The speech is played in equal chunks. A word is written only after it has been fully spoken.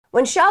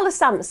When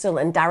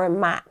Charla and Darren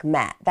Mack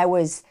met, there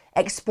was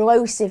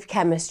explosive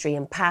chemistry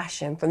and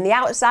passion. From the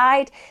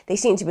outside, they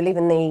seemed to be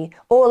living the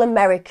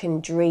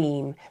all-American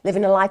dream,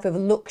 living a life of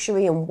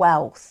luxury and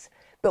wealth.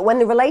 But when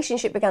the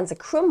relationship began to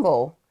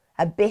crumble,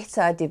 a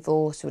bitter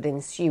divorce would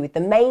ensue, with the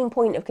main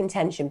point of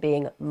contention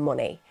being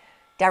money.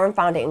 Darren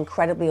found it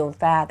incredibly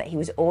unfair that he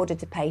was ordered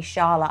to pay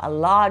Charla a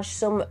large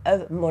sum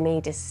of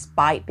money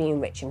despite being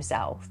rich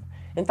himself.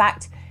 In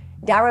fact,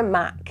 Darren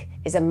Mack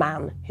is a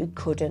man who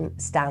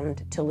couldn't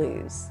stand to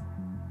lose.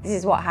 This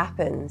is what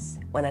happens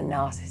when a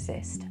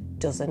narcissist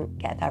doesn't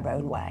get their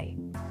own way.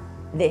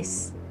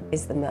 This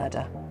is the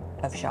murder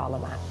of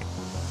Charla Mack.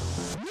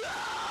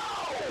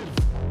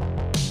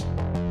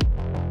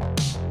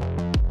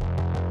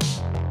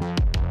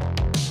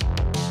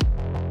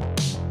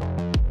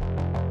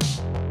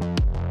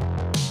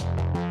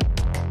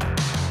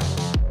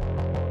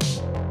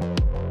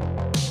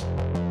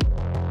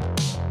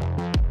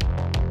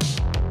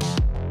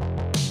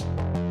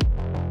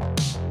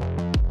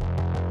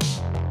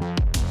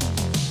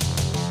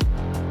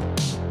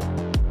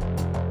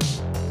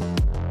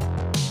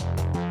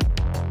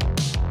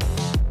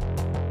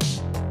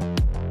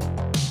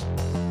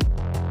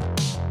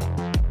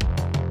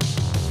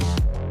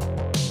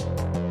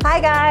 Hi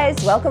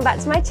guys, welcome back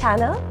to my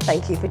channel.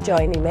 Thank you for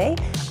joining me.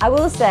 I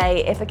will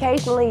say, if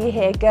occasionally you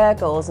hear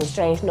gurgles and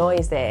strange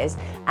noises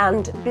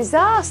and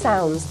bizarre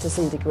sounds to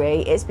some degree,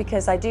 it's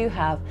because I do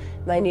have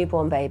my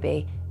newborn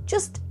baby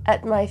just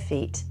at my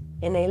feet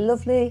in a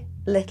lovely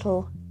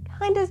little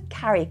kind of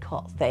carry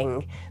cot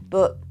thing,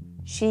 but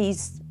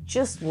she's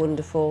just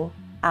wonderful.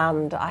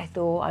 And I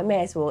thought I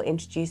may as well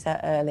introduce her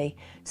early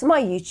to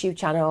my YouTube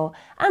channel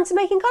and to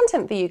making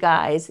content for you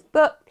guys.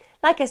 But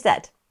like I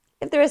said,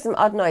 if there are some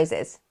odd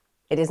noises,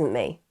 it isn't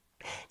me.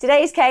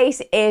 Today's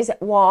case is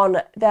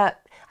one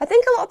that I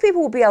think a lot of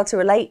people will be able to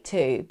relate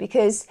to,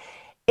 because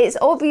it's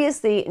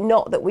obviously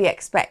not that we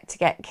expect to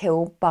get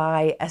killed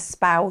by a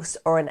spouse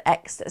or an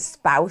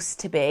ex-spouse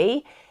to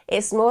be.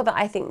 It's more that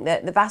I think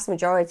that the vast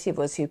majority of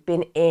us who've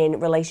been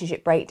in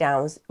relationship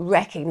breakdowns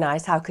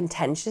recognise how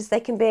contentious they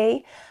can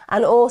be.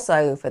 And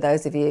also, for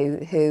those of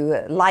you who,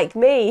 like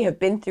me, have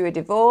been through a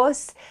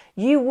divorce,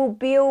 you will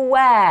be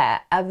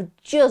aware of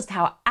just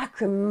how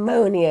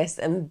acrimonious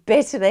and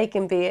bitter they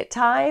can be at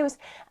times.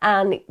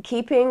 And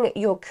keeping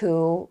your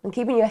cool and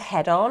keeping your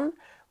head on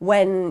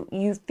when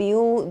you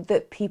feel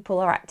that people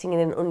are acting in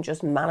an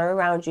unjust manner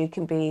around you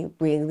can be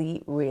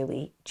really,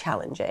 really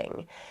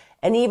challenging.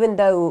 And even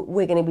though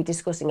we're going to be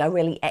discussing a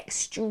really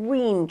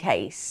extreme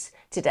case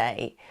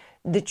today,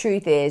 the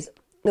truth is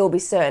there will be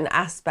certain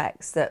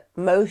aspects that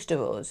most of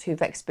us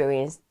who've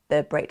experienced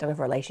the breakdown of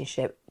a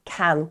relationship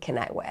can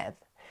connect with.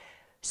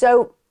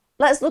 So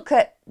let's look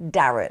at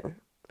Darren.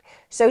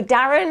 So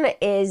Darren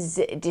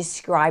is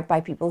described by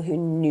people who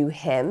knew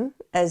him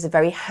as a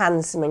very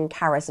handsome and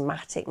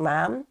charismatic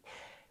man.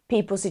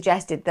 People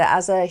suggested that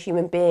as a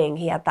human being,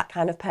 he had that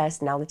kind of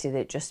personality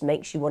that just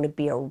makes you want to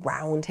be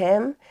around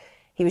him.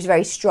 He was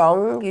very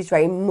strong, he was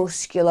very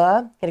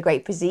muscular, he had a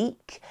great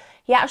physique.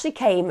 He actually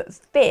came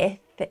 5th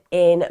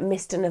in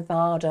Mr.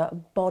 Nevada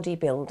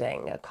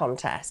bodybuilding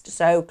contest.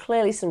 So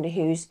clearly somebody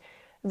who's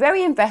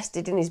very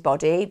invested in his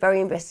body, very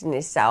invested in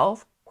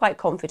himself, quite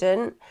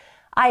confident.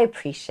 I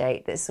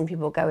appreciate that some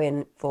people go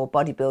in for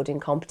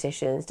bodybuilding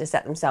competitions to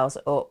set themselves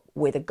up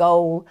with a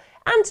goal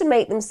and to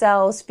make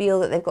themselves feel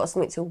that they've got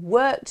something to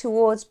work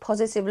towards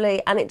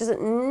positively, and it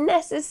doesn't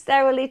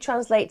necessarily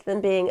translate to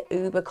them being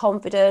uber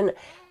confident.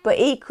 But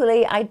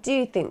equally, I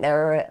do think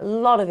there are a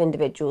lot of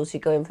individuals who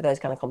go in for those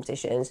kind of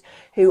competitions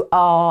who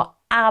are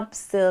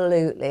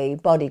absolutely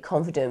body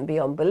confident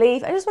beyond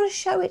belief. I just want to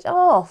show it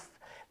off,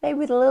 maybe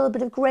with a little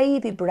bit of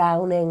gravy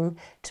browning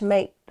to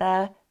make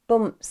their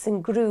bumps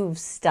and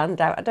grooves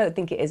stand out. I don't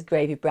think it is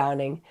gravy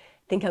browning.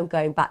 I think I'm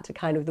going back to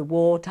kind of the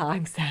war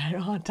times there,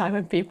 aren't I,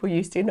 when people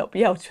used to not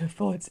be able to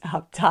afford to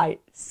have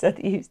tights, so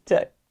they used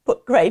to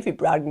put gravy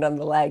browning on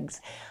the legs.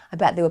 I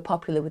bet they were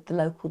popular with the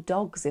local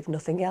dogs, if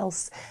nothing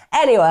else.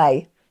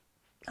 Anyway,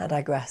 I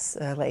digress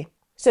early.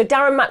 So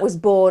Darren Mack was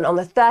born on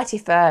the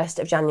 31st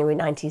of January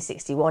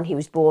 1961. He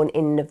was born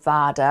in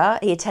Nevada.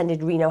 He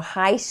attended Reno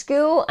High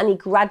School and he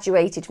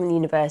graduated from the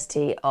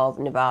University of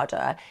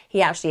Nevada.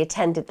 He actually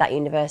attended that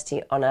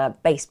university on a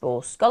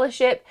baseball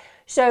scholarship.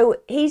 So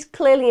he's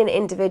clearly an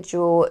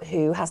individual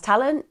who has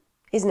talent,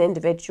 is an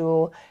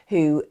individual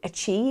who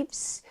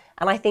achieves.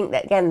 And I think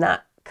that, again,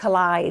 that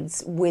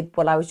collides with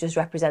what I was just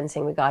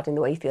representing regarding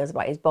the way he feels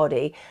about his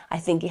body. I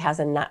think he has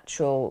a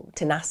natural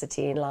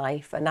tenacity in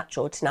life, a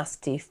natural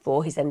tenacity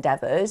for his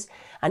endeavours,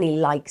 and he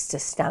likes to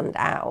stand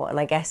out. And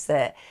I guess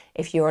that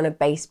if you're on a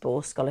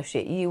baseball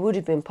scholarship, you would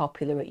have been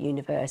popular at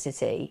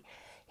university.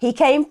 He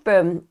came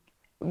from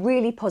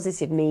really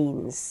positive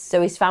means.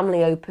 So his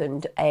family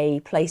opened a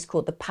place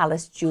called the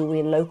Palace Jewellery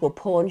and Local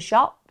Pawn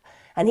Shop.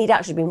 And he'd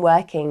actually been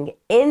working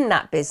in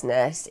that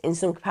business in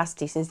some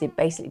capacity since he'd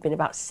basically been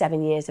about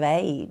 7 years of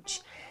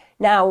age.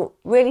 Now,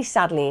 really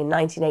sadly, in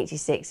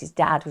 1986, his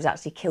dad was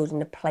actually killed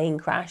in a plane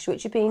crash,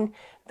 which had been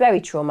very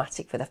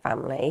traumatic for the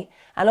family.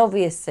 And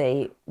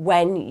obviously,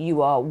 when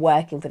you are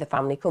working for the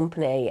family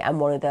company and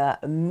one of the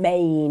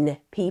main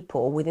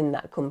people within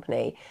that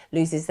company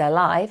loses their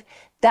life,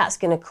 that's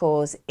going to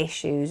cause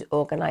issues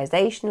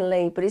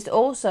organisationally. But it's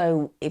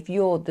also, if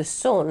you're the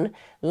son,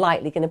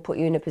 likely going to put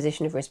you in a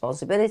position of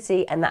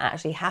responsibility. And that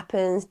actually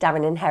happens.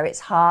 Darren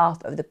inherits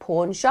half of the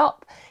pawn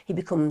shop. He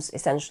becomes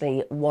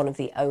essentially one of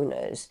the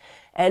owners.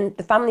 And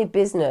the family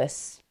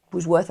business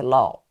was worth a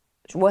lot.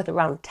 It was worth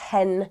around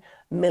 $10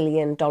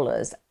 million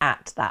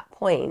at that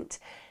point.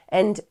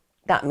 And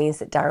that means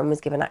that Darren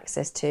was given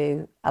access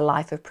to a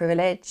life of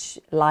privilege,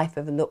 life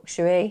of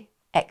luxury,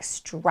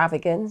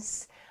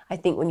 extravagance. I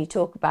think when you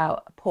talk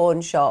about a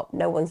pawn shop,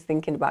 no one's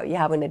thinking about you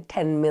having a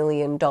 $10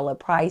 million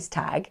price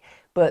tag,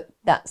 but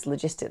that's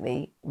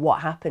logistically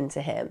what happened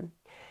to him.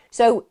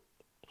 So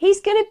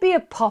he's going to be a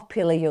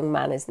popular young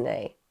man, isn't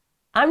he?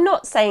 I'm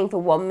not saying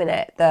for 1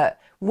 minute that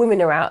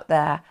women are out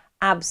there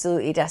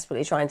absolutely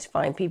desperately trying to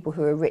find people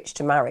who are rich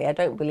to marry. I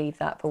don't believe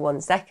that for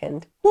 1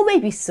 second. Well,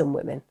 maybe some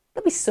women.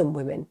 There'll be some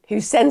women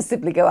who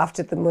sensibly go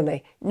after the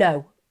money.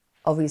 No,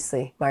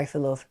 obviously, marry for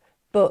love.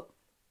 But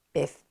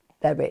if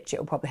they're rich,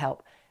 it'll probably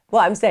help.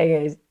 What I'm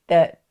saying is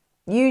that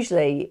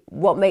usually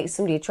what makes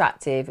somebody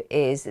attractive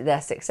is their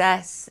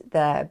success,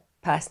 their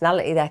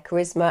personality, their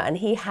charisma, and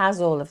he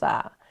has all of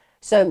that.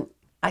 So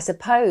I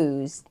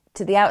suppose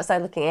to the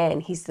outside looking in,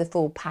 he's the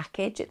full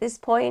package at this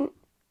point.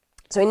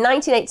 So in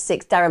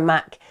 1986, Darren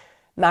Mack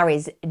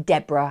marries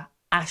Deborah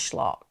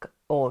Ashlock,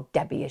 or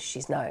Debbie as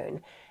she's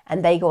known,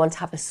 and they go on to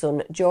have a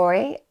son,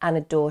 Jory, and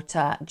a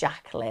daughter,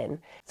 Jacqueline.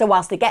 So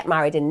whilst they get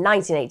married in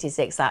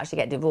 1986, they actually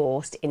get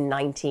divorced in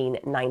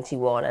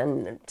 1991,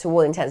 and to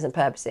all intents and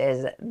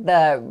purposes,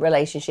 the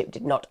relationship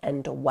did not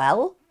end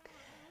well.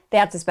 They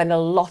had to spend a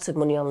lot of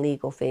money on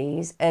legal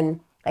fees, and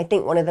I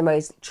think one of the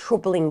most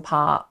troubling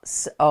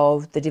parts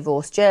of the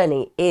divorce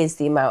journey is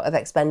the amount of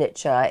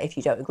expenditure, if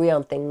you don't agree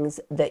on things,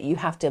 that you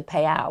have to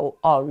pay out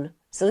on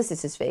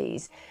solicitors'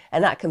 fees.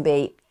 And that can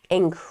be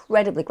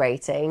incredibly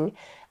grating,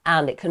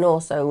 and it can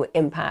also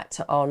impact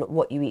on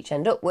what you each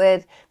end up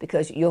with,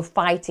 because you're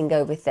fighting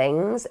over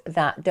things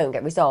that don't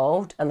get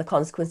resolved, and the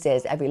consequence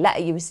is every letter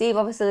you receive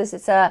of a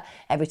solicitor,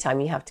 every time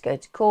you have to go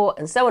to court,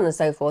 and so on and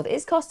so forth,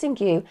 is costing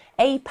you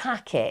a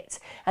packet,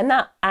 and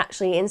that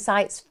actually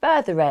incites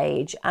further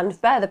rage and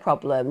further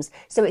problems.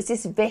 So it's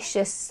this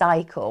vicious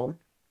cycle,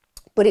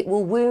 but it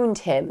will wound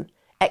him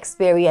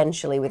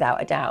experientially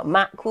without a doubt.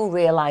 Mac will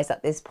realise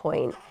at this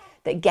point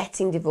that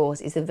getting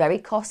divorced is a very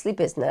costly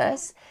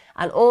business.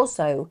 And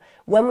also,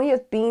 when we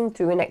have been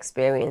through an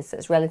experience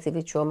that's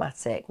relatively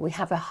traumatic, we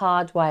have a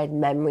hardwired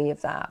memory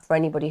of that. For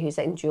anybody who's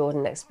endured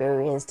and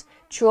experienced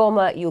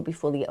trauma, you'll be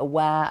fully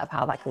aware of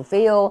how that can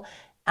feel.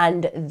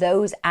 And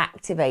those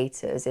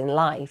activators in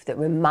life that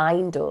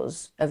remind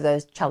us of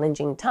those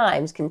challenging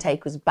times can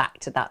take us back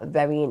to that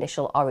very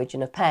initial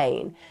origin of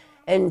pain.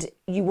 And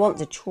you want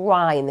to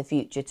try in the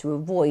future to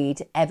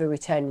avoid ever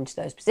returning to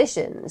those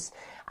positions.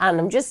 And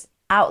I'm just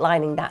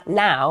outlining that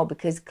now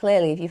because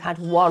clearly if you've had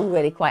one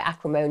really quite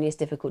acrimonious,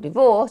 difficult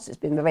divorce, it's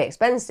been very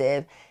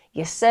expensive,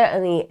 you're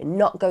certainly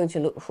not going to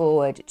look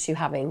forward to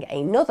having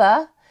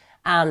another.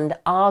 And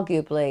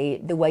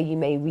arguably the way you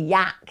may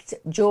react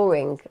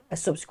during a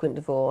subsequent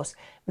divorce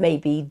may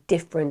be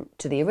different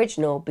to the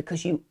original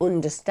because you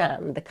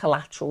understand the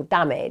collateral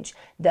damage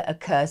that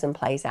occurs and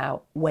plays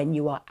out when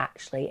you are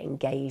actually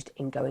engaged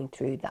in going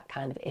through that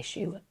kind of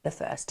issue the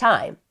first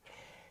time.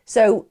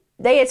 So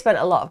they had spent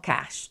a lot of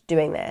cash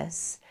doing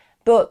this,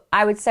 but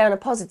I would say on a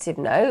positive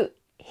note,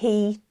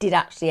 he did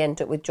actually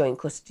end up with joint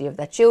custody of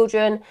their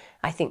children.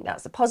 I think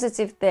that's a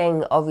positive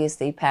thing.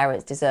 Obviously,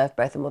 parents deserve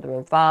both a mother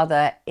and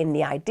father in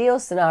the ideal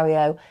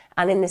scenario,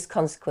 and in this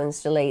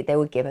consequentially, they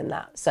were given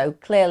that. So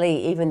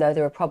clearly, even though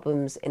there are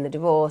problems in the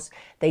divorce,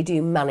 they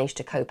do manage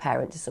to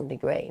co-parent to some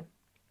degree.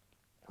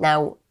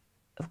 Now,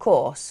 of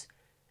course,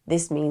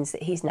 this means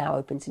that he's now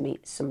open to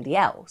meet somebody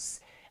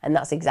else, and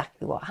that's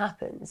exactly what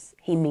happens.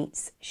 He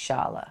meets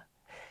Charla.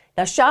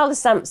 Now, Charla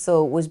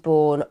Samsel was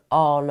born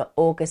on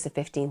August the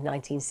 15th,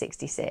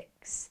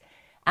 1966.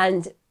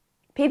 And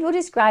people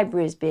describe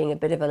her as being a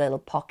bit of a little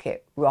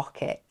pocket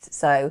rocket.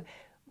 So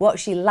what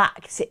she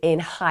lacked in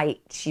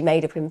height, she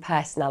made up in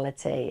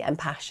personality and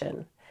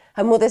passion.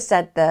 Her mother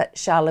said that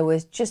Charla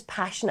was just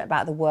passionate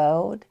about the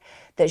world,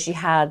 that she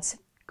had,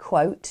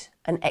 quote,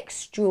 an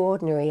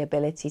extraordinary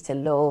ability to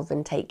love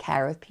and take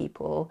care of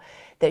people,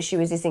 that she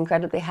was this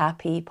incredibly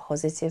happy,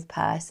 positive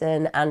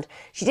person. And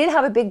she did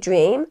have a big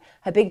dream.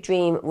 Her big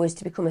dream was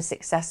to become a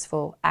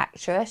successful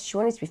actress. She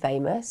wanted to be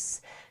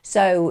famous.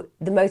 So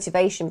the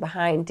motivation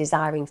behind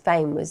desiring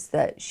fame was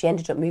that she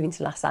ended up moving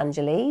to Los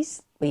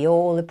Angeles. We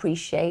all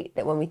appreciate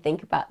that when we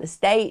think about the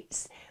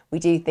States, we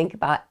do think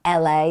about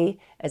LA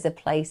as a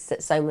place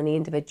that so many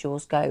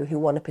individuals go who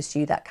want to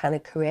pursue that kind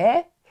of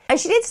career. And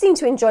she did seem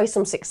to enjoy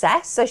some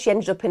success, so she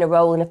ended up in a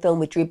role in a film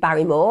with Drew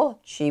Barrymore.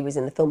 She was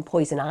in the film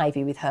Poison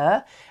Ivy with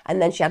her, and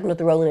then she had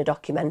another role in a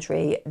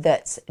documentary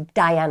that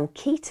Diane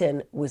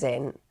Keaton was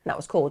in, and that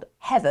was called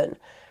Heaven.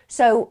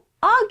 So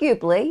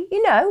arguably,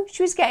 you know,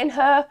 she was getting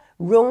her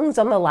rungs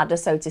on the ladder,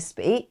 so to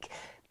speak.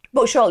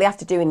 But shortly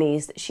after doing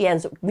these, she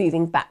ends up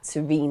moving back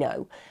to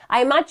Reno.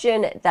 I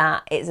imagine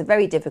that it's a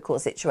very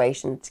difficult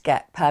situation to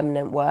get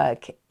permanent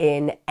work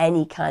in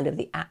any kind of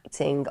the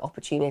acting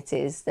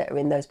opportunities that are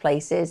in those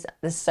places.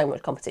 There's so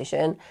much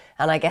competition.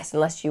 And I guess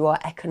unless you are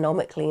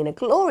economically in a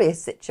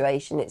glorious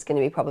situation, it's going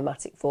to be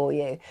problematic for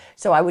you.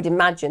 So I would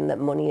imagine that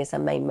money is her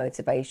main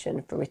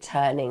motivation for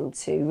returning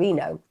to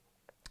Reno.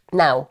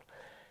 Now,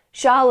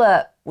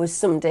 Charla was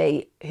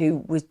somebody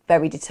who was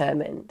very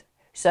determined.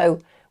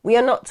 So we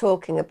are not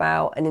talking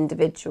about an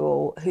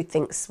individual who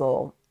thinks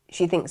small.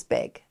 She thinks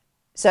big.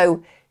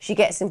 So she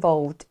gets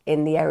involved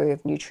in the area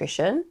of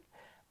nutrition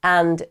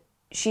and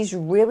she's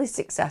really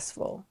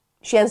successful.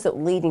 She ends up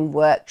leading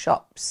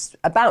workshops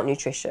about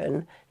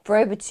nutrition for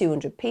over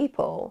 200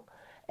 people.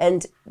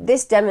 And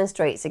this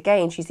demonstrates,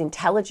 again, she's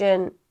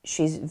intelligent,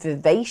 she's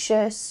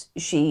vivacious,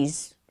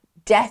 she's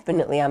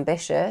definitely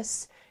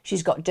ambitious.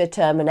 She's got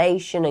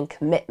determination and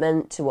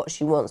commitment to what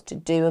she wants to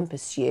do and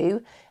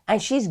pursue.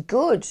 And she's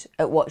good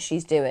at what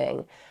she's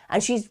doing.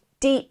 And she's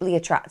deeply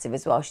attractive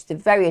as well. She's a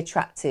very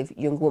attractive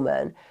young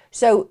woman.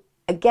 So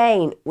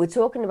again, we're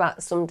talking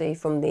about somebody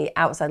from the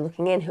outside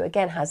looking in who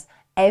again has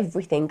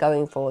everything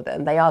going for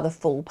them. They are the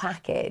full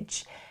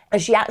package.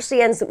 And she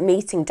actually ends up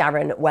meeting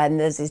Darren when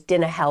there's this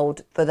dinner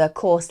held for the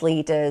course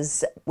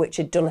leaders, which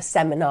had done a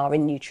seminar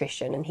in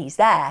nutrition, and he's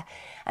there.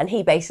 And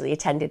he basically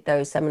attended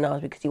those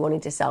seminars because he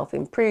wanted to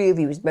self-improve.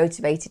 He was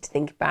motivated to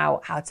think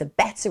about how to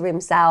better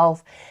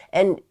himself.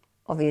 And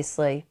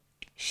obviously,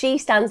 she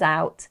stands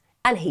out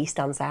and he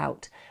stands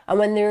out. And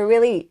when there are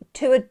really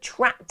two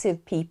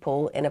attractive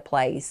people in a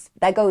place,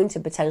 they're going to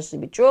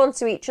potentially be drawn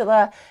to each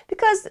other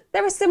because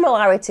there are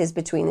similarities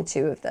between the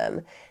two of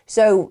them.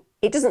 So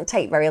it doesn't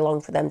take very long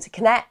for them to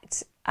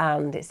connect,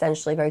 and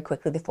essentially very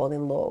quickly they fall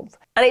in love.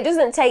 And it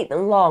doesn't take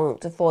them long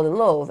to fall in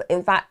love.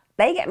 In fact,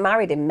 they get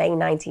married in May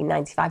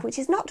 1995, which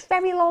is not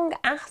very long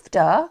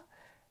after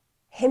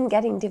him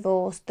getting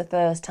divorced the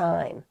first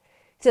time.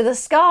 So the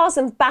scars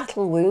and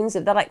battle wounds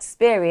of that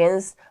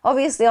experience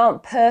obviously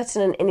aren't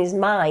pertinent in his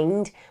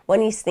mind when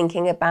he's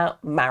thinking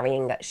about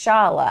marrying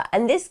Charla.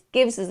 And this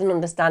gives us an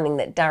understanding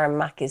that Darren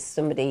Mack is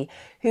somebody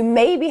who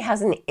maybe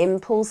has an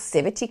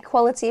impulsivity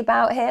quality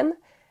about him.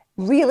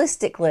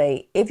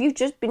 Realistically, if you've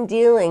just been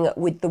dealing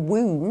with the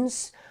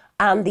wounds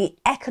and the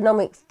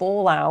economic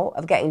fallout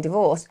of getting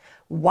divorced,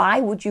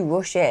 why would you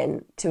rush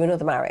in to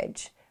another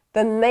marriage?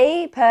 For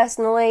me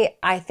personally,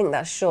 I think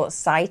that's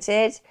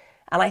short-sighted.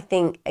 And I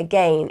think,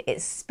 again,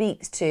 it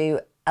speaks to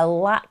a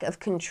lack of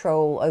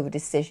control over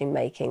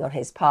decision-making on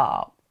his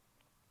part.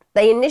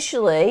 They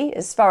initially,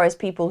 as far as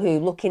people who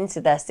look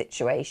into their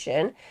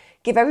situation,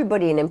 give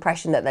everybody an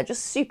impression that they're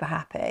just super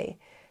happy.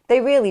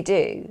 They really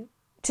do.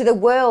 To the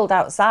world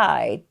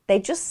outside, they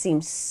just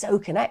seem so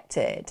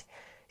connected.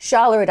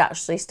 Charla had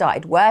actually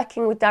started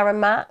working with Darren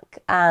Mack,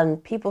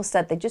 and people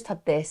said they just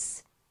had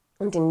this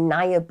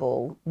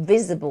undeniable,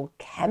 visible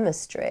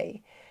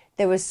chemistry.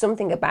 There was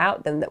something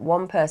about them that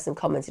one person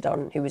commented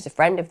on, who was a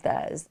friend of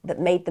theirs, that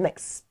made them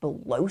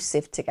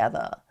explosive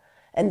together.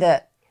 And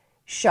that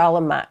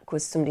Charla Mack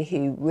was somebody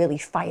who really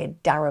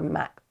fired Darren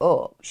Mack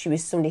up. She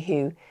was somebody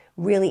who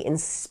really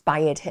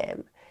inspired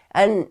him.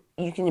 And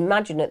you can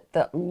imagine at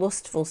that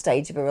lustful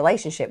stage of a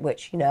relationship,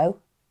 which, you know,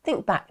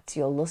 think back to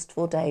your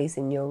lustful days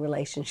in your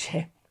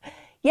relationship.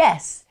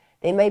 Yes,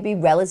 they may be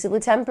relatively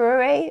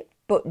temporary,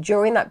 but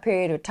during that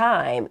period of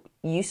time,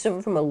 you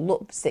suffer from a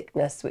love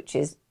sickness, which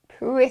is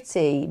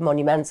pretty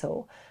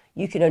monumental.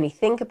 You can only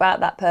think about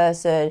that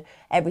person.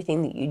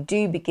 Everything that you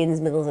do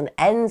begins, middles, and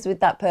ends with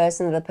that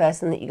person, the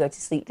person that you go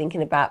to sleep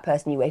thinking about,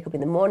 person you wake up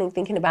in the morning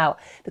thinking about,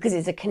 because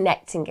it's a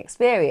connecting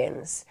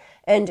experience.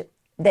 And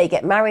they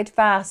get married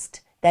fast.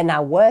 They're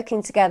now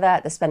working together.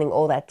 They're spending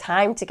all their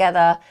time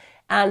together.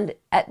 And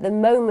at the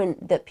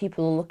moment that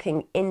people are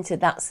looking into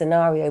that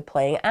scenario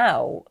playing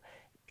out,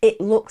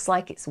 it looks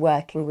like it's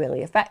working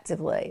really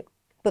effectively.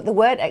 But the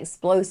word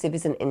explosive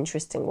is an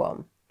interesting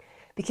one,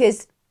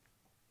 because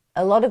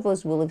a lot of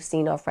us will have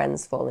seen our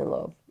friends fall in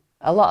love.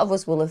 A lot of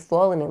us will have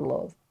fallen in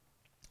love.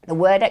 The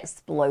word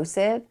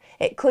explosive,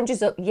 it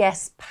conjures up,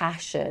 yes,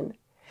 passion.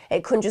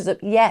 It conjures up,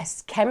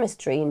 yes,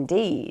 chemistry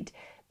indeed.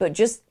 But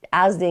just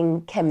as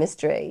in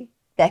chemistry,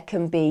 there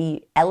can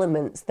be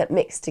elements that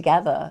mix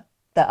together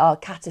that are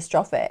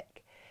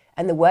catastrophic.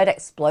 And the word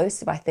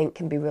explosive, I think,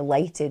 can be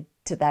related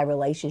to their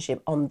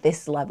relationship on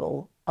this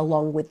level,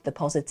 along with the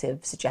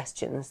positive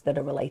suggestions that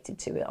are related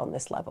to it on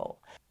this level.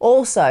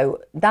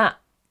 Also, that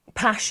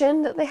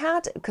passion that they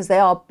had, because they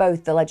are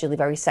both allegedly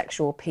very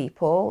sexual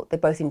people, they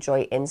both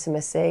enjoy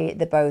intimacy,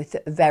 they're both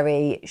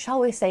very,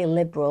 shall we say,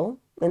 liberal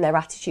in their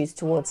attitudes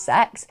towards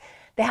sex.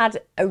 They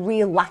had a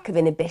real lack of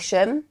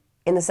inhibition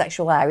in the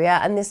sexual area,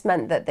 and this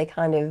meant that they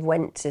kind of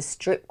went to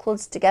strip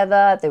clubs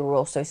together. They were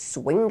also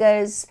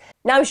swingers.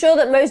 Now, I'm sure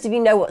that most of you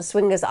know what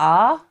swingers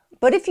are,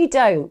 but if you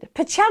don't,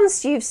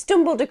 perchance you've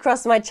stumbled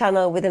across my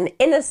channel with an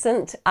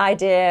innocent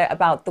idea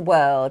about the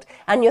world,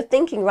 and you're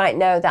thinking right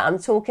now that I'm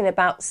talking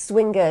about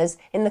swingers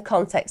in the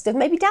context of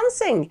maybe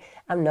dancing.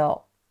 I'm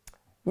not.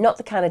 Not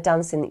the kind of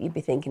dancing that you'd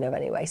be thinking of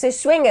anyway. So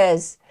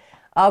swingers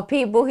are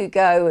people who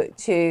go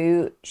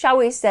to, shall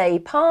we say,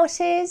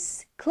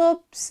 parties,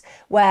 clubs,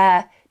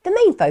 where the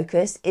main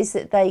focus is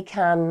that they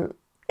can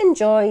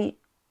enjoy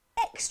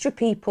extra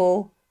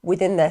people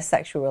within their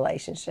sexual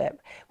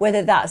relationship,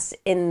 whether that's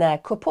in their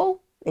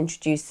couple,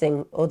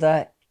 introducing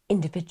other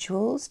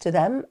individuals to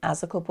them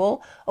as a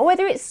couple, or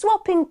whether it's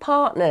swapping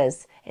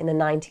partners. In the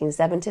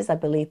 1970s, I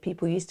believe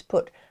people used to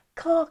put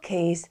car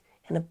keys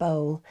in a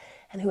bowl,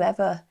 and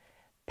whoever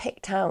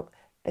picked out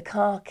the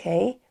car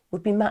key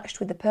would be matched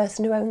with the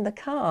person who owned the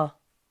car.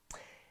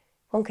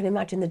 One can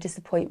imagine the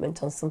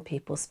disappointment on some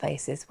people's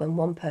faces when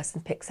one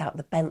person picks out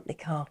the Bentley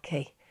car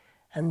key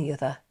and the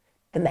other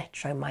the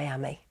Metro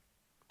Miami.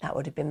 That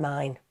would have been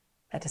mine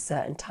at a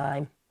certain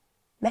time.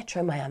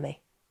 Metro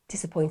Miami,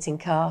 disappointing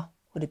car,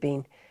 would have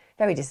been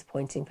very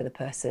disappointing for the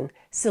person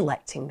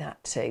selecting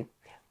that too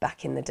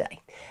back in the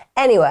day.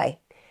 Anyway,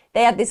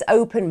 they had this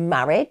open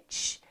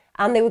marriage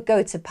and they would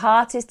go to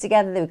parties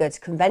together, they would go to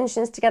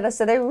conventions together,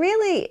 so they're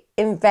really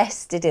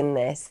invested in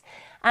this.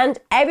 And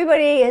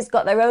everybody has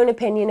got their own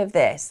opinion of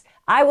this.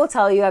 I will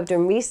tell you, I've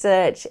done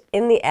research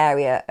in the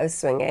area of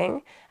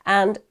swinging,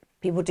 and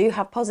people do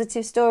have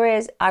positive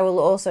stories. I will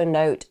also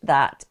note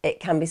that it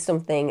can be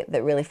something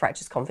that really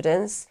fractures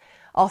confidence.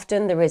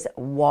 Often there is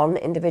one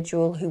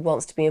individual who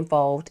wants to be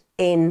involved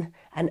in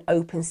an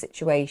open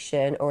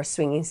situation or a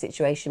swinging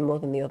situation more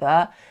than the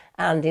other.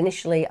 And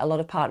initially, a lot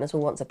of partners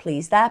will want to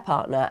please their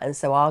partner. And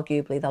so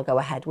arguably, they'll go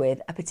ahead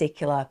with a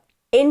particular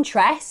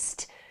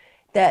interest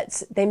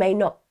that they may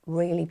not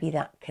really be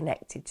that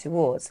connected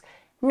towards.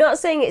 Not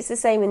saying it's the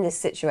same in this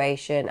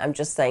situation. I'm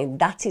just saying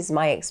that is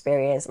my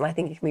experience. And I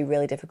think it can be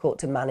really difficult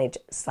to manage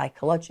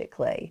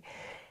psychologically.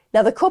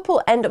 Now, the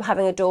couple end up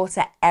having a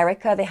daughter,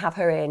 Erica. They have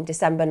her in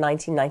December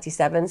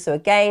 1997. So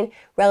again,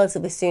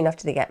 relatively soon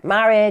after they get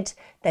married,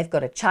 they've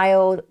got a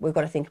child. We've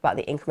got to think about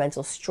the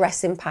incremental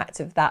stress impact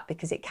of that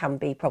because it can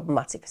be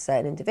problematic for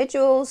certain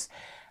individuals.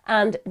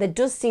 And there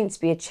does seem to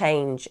be a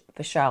change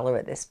for Charla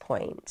at this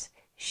point.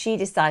 She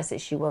decides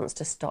that she wants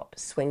to stop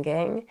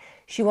swinging.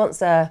 She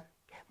wants a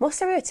more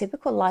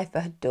stereotypical life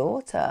for her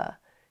daughter.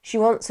 She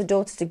wants her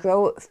daughter to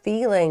grow up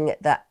feeling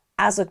that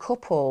as a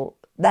couple,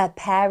 their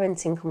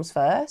parenting comes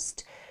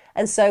first.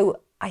 And so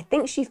I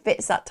think she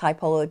fits that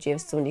typology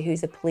of somebody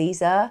who's a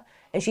pleaser,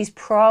 and she's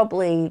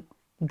probably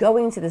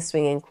going to the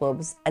swinging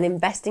clubs and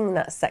investing in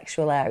that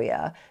sexual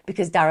area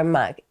because Darren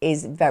Mack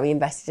is very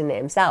invested in it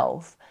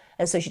himself.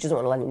 And so she doesn't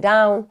want to let him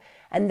down.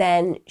 And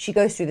then she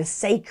goes through the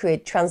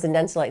sacred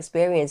transcendental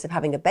experience of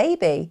having a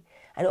baby.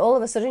 And all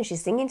of a sudden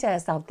she's thinking to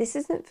herself, this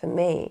isn't for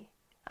me.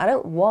 I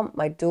don't want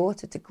my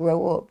daughter to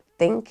grow up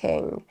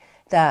thinking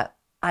that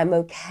I'm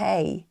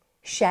okay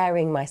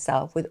sharing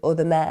myself with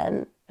other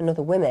men and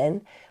other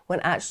women when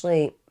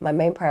actually my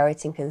main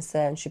priority and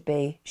concern should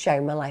be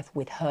sharing my life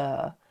with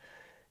her.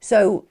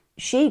 So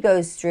she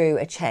goes through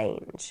a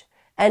change,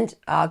 and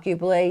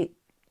arguably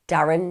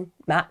Darren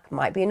Mack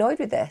might be annoyed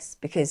with this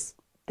because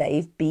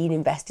they've been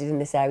invested in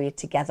this area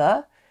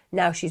together.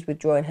 Now she's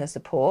withdrawing her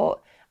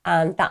support,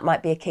 and that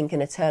might be a kink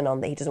and a turn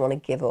on that he doesn't want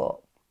to give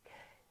up.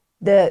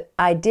 The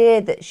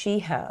idea that she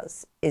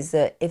has is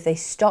that if they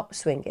stop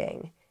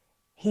swinging,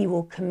 he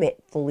will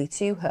commit fully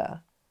to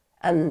her.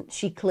 And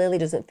she clearly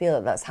doesn't feel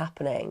that that's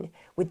happening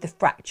with the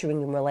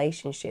fracturing in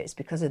relationships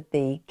because of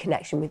the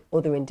connection with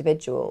other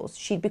individuals.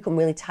 She'd become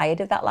really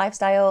tired of that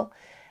lifestyle,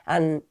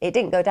 and it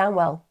didn't go down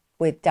well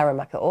with Darren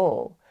Mack at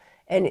all.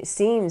 And it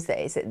seems that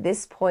it's at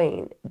this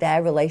point,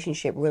 their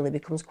relationship really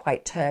becomes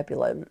quite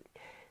turbulent.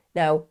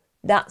 Now,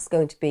 that's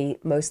going to be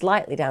most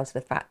likely down to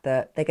the fact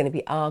that they're going to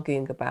be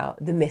arguing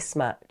about the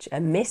mismatch, a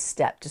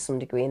misstep to some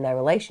degree in their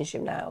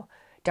relationship now.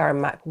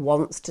 Darren Mack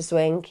wants to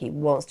swing, he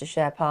wants to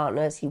share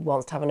partners, he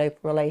wants to have an open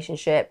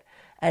relationship,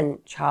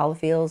 and Charla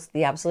feels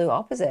the absolute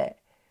opposite.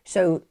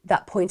 So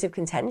that point of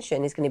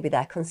contention is going to be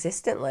there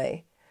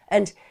consistently.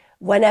 And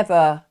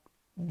whenever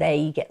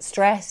they get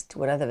stressed,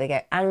 whenever they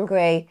get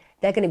angry,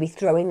 they're going to be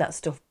throwing that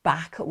stuff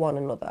back at one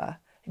another.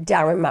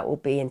 Darren Mack will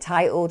be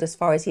entitled as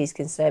far as he's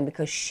concerned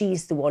because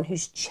she's the one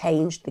who's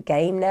changed the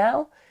game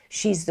now.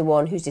 She's the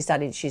one who's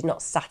decided she's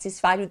not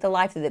satisfied with the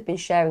life that they've been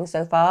sharing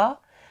so far.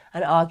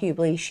 And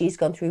arguably, she's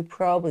gone through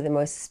probably the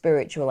most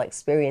spiritual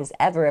experience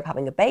ever of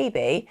having a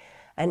baby.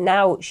 And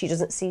now she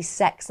doesn't see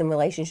sex and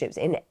relationships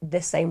in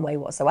the same way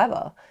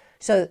whatsoever.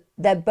 So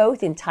they're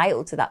both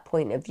entitled to that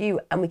point of view.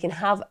 And we can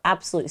have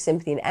absolute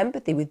sympathy and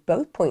empathy with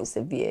both points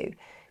of view.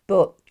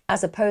 But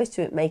as opposed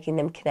to it making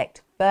them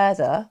connect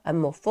further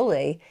and more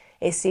fully,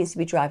 it seems to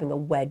be driving a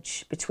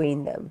wedge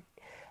between them.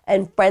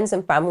 And friends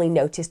and family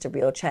noticed a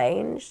real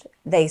change.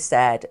 They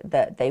said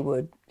that they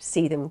would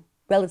see them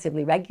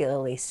relatively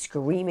regularly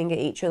screaming at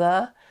each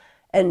other,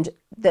 and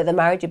that the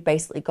marriage had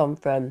basically gone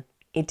from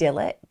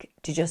idyllic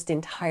to just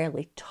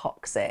entirely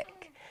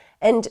toxic.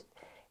 And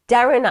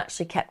Darren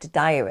actually kept a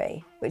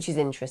diary, which is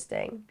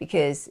interesting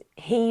because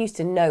he used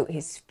to note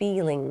his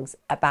feelings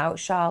about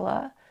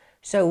Charla.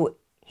 So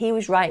he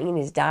was writing in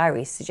his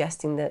diary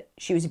suggesting that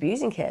she was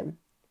abusing him,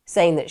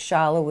 saying that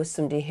Charla was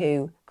somebody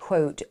who,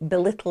 quote,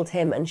 belittled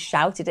him and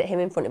shouted at him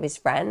in front of his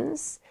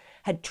friends,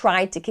 had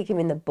tried to kick him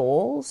in the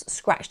balls,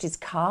 scratched his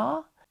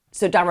car.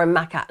 So Darren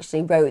Mack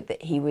actually wrote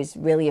that he was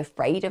really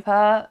afraid of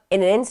her.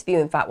 In an interview,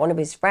 in fact, one of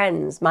his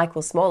friends,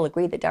 Michael Small,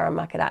 agreed that Darren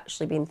Mack had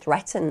actually been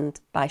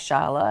threatened by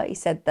Charla. He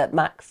said that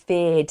Mack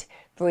feared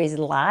for his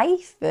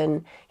life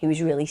and he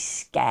was really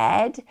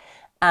scared.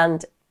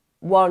 And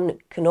one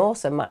can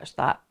also match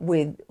that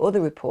with other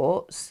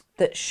reports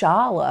that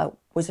Charla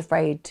was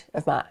afraid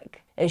of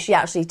Mack. And she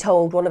actually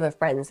told one of her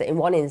friends that in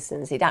one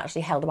instance he'd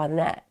actually held her by the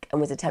neck and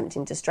was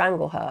attempting to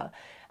strangle her.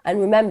 And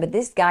remember,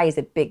 this guy is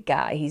a big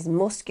guy. He's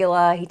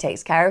muscular, he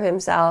takes care of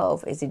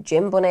himself, he's a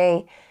gym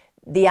bunny.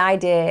 The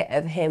idea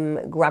of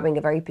him grabbing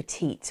a very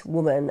petite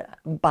woman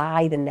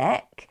by the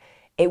neck,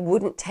 it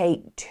wouldn't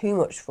take too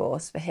much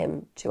force for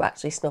him to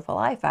actually snuff her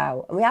life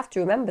out. And we have to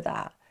remember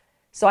that.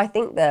 So I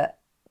think that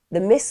the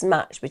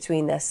mismatch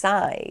between their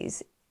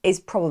size is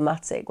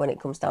problematic when it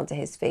comes down to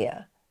his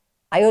fear.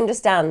 I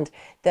understand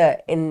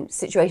that in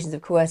situations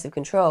of coercive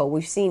control,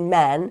 we've seen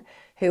men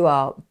who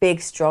are big,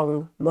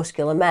 strong,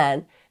 muscular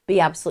men be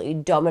absolutely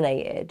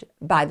dominated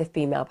by the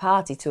female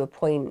party to a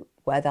point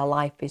where their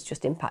life is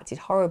just impacted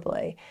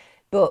horribly.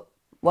 But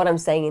what I'm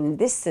saying in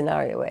this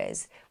scenario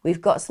is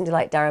we've got somebody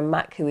like Darren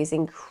Mack who is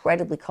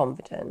incredibly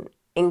confident,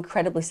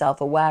 incredibly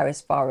self-aware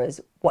as far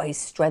as what his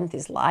strength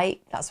is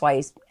like. That's why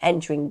he's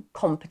entering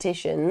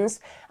competitions.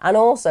 And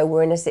also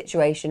we're in a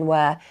situation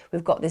where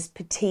we've got this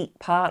petite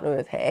partner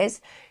of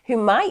his who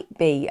might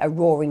be a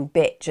roaring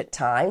bitch at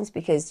times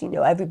because, you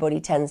know, everybody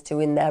tends to,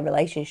 in their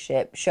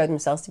relationship, show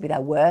themselves to be their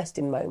worst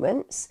in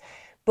moments.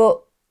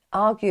 But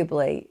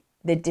arguably,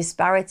 the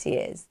disparity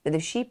is that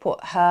if she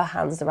put her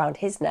hands around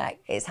his neck,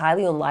 it's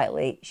highly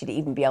unlikely she'd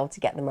even be able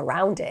to get them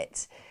around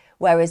it.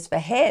 Whereas for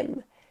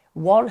him,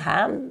 one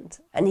hand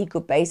and he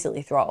could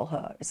basically throttle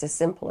her. It's as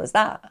simple as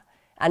that.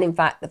 And in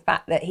fact, the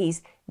fact that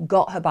he's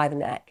got her by the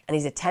neck and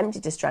he's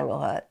attempted to strangle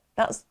her,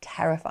 that's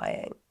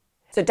terrifying.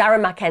 So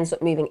Darren Mack ends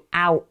up moving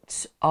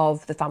out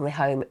of the family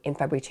home in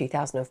February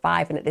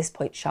 2005, and at this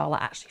point Charla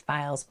actually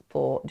files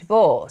for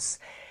divorce.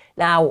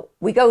 Now,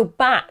 we go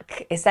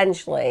back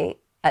essentially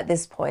at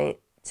this point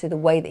to the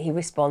way that he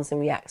responds and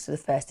reacts to the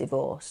first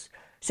divorce.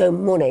 So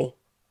money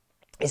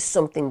is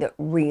something that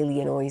really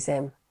annoys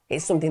him.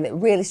 It's something that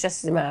really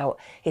stresses him out.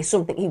 It's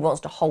something he wants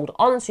to hold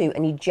on to,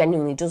 and he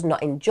genuinely does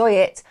not enjoy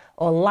it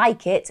or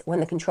like it when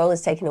the control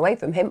is taken away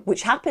from him,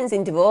 which happens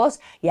in divorce.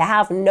 You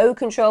have no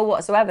control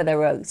whatsoever.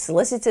 There are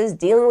solicitors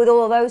dealing with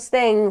all of those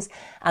things,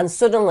 and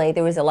suddenly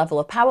there is a level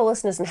of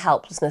powerlessness and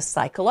helplessness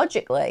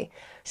psychologically.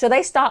 So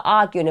they start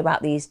arguing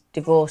about these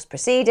divorce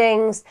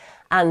proceedings,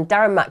 and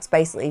Darren Mack's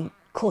basically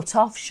cut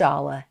off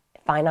Charla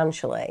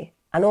financially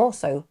and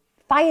also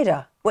fired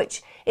her,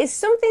 which is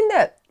something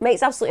that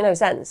makes absolutely no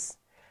sense.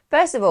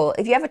 First of all,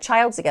 if you have a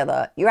child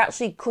together, you're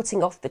actually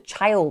cutting off the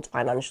child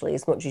financially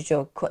as much as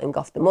you're cutting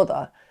off the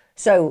mother.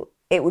 So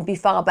it would be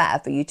far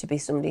better for you to be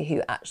somebody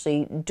who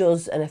actually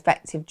does an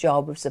effective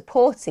job of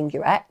supporting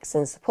your ex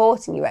and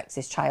supporting your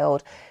ex's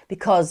child,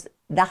 because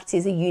that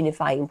is a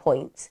unifying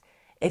point.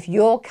 If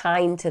you're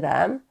kind to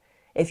them,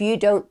 if you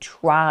don't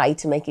try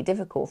to make it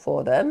difficult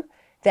for them,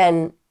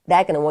 then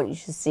they're going to want you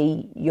to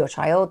see your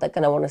child. They're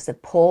going to want to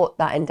support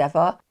that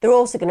endeavour. They're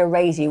also going to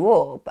raise you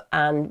up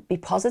and be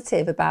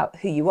positive about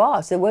who you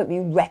are. So there won't be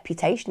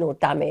reputational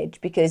damage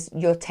because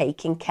you're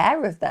taking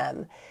care of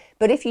them.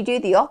 But if you do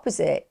the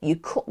opposite, you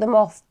cut them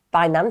off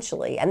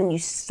financially and then you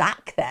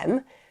sack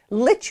them,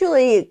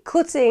 literally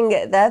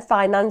cutting their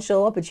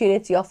financial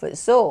opportunity off at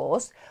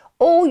source,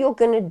 all you're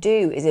going to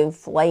do is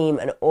inflame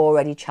an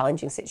already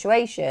challenging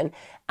situation,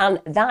 and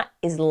that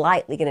is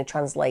likely going to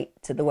translate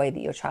to the way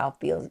that your child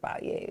feels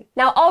about you.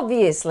 Now,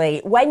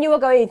 obviously, when you are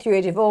going through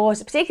a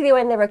divorce, particularly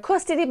when there are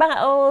custody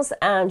battles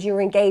and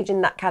you're engaged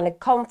in that kind of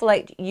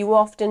conflict, you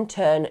often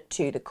turn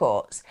to the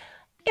courts.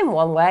 In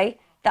one way,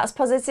 that's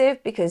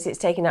positive because it's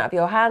taken out of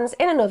your hands.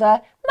 In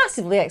another,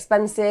 massively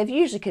expensive,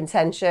 usually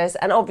contentious,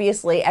 and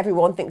obviously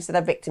everyone thinks of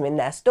their victim in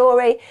their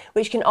story,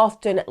 which can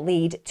often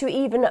lead to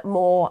even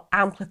more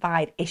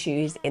amplified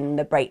issues in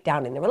the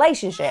breakdown in the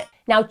relationship.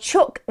 Now,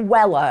 Chuck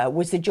Weller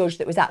was the judge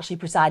that was actually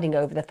presiding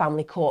over the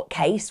family court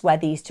case where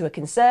these two are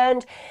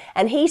concerned,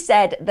 and he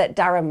said that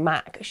Darren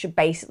Mack should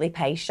basically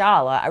pay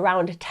Charla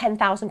around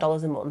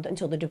 $10,000 a month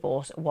until the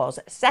divorce was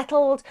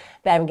settled.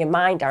 Bearing in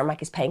mind, Darren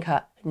Mack is paying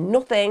her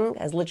nothing,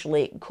 has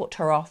literally cut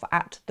her off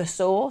at the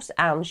source,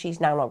 and she's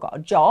now not got a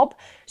job,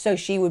 so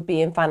she would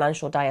be in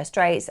financial dire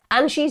straits,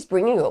 and she's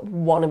bringing up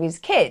one of his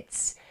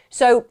kids.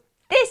 So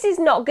this is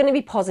not going to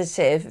be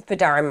positive for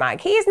Darren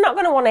Mack. He is not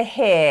going to want to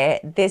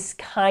hear this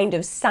kind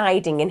of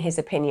siding, in his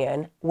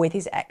opinion, with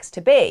his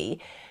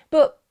ex-to-be.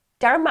 But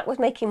Darren Mack was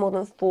making more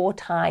than 4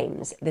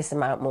 times this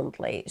amount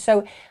monthly.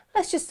 So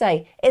let's just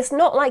say it's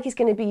not like he's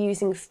going to be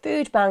using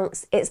food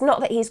banks. It's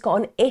not that he's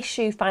got an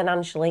issue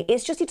financially.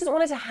 It's just he doesn't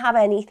want her to have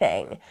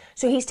anything.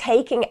 So he's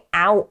taking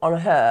out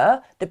on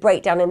her the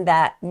breakdown in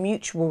their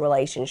mutual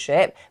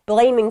relationship,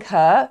 blaming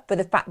her for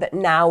the fact that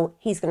now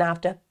he's going to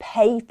have to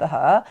pay for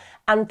her,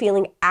 and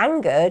feeling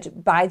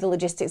angered by the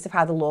logistics of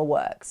how the law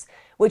works,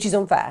 which is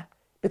unfair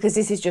because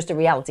this is just a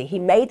reality. He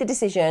made the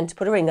decision to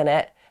put a ring on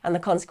it, and the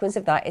consequence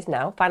of that is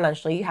now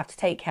financially you have to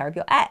take care of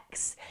your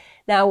ex.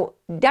 Now,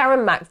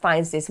 Darren Mack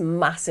finds this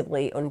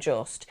massively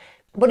unjust.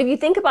 But if you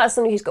think about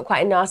somebody who's got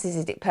quite a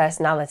narcissistic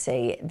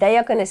personality, they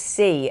are going to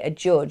see a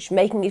judge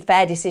making a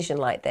fair decision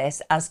like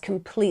this as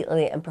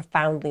completely and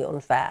profoundly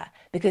unfair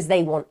because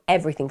they want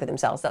everything for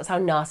themselves. That's how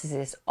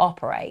narcissists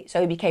operate.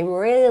 So he became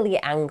really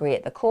angry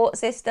at the court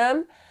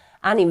system,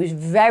 and he was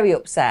very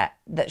upset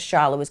that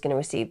Charla was going to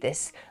receive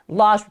this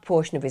large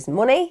proportion of his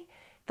money,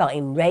 felt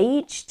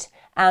enraged,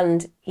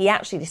 and he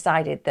actually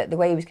decided that the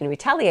way he was going to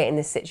retaliate in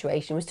this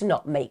situation was to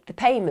not make the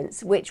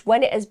payments, which,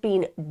 when it has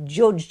been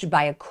judged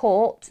by a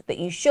court that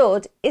you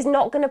should, is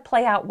not going to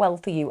play out well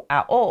for you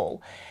at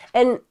all.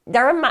 And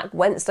Darren Mack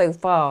went so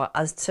far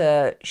as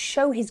to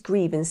show his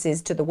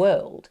grievances to the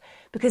world,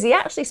 because he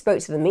actually spoke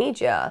to the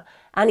media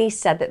and he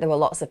said that there were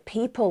lots of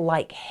people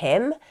like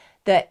him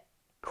that,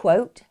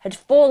 quote, had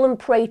fallen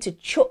prey to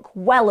Chuck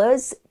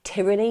Weller's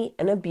tyranny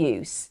and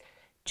abuse.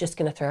 Just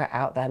going to throw it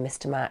out there,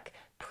 Mr. Mack.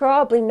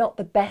 Probably not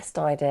the best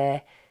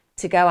idea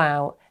to go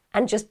out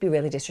and just be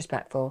really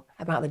disrespectful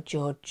about the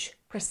judge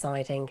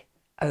presiding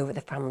over the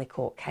family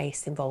court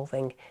case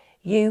involving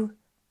you,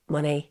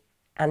 money,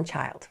 and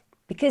child.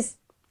 Because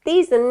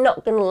these are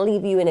not going to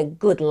leave you in a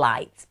good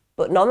light.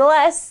 But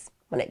nonetheless,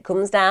 when it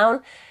comes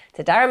down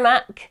to Darren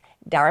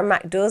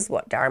Mack does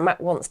what Darren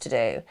Mack wants to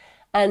do.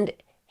 And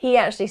he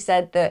actually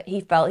said that he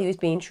felt he was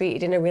being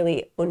treated in a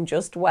really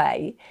unjust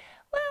way.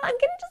 Well, I'm going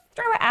to just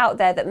throw it out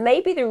there that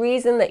maybe the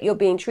reason that you're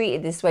being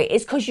treated this way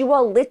is because you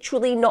are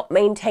literally not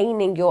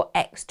maintaining your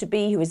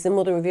ex-to-be, who is the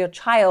mother of your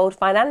child,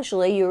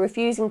 financially. You're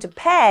refusing to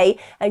pay,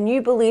 and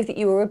you believe that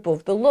you are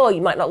above the law.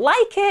 You might not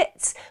like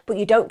it, but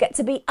you don't get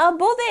to be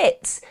above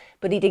it.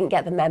 But he didn't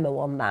get the memo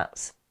on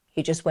that.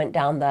 He just went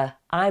down there,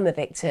 I'm a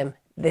victim,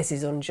 this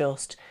is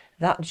unjust,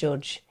 that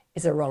judge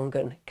is a wrong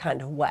 'un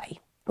kind of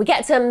way. We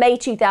get to May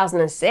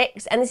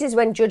 2006, and this is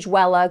when Judge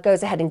Weller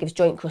goes ahead and gives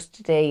joint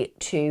custody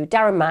to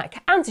Darren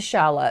Mack and to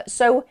Charla.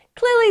 So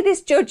clearly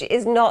this judge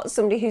is not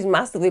somebody who's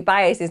massively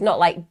biased. It's not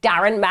like,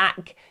 Darren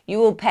Mack, you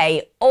will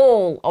pay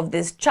all of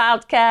this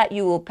childcare,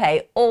 you will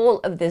pay all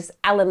of this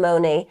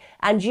alimony,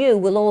 and you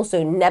will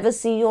also never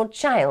see your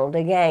child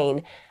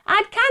again.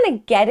 I'd kind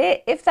of get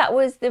it if that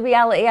was the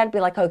reality. I'd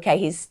be like, okay,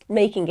 he's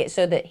making it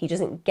so that he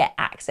doesn't get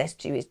access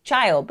to his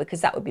child,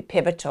 because that would be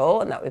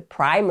pivotal and that would be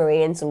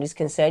primary in somebody's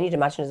concern, you'd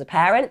imagine, as a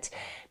parent.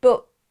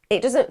 But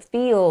it doesn't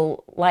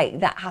feel like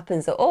that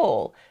happens at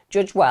all.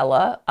 Judge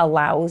Weller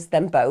allows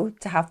them both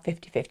to have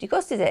 50-50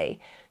 custody.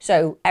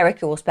 So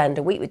Erica will spend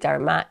a week with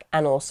Darren Mack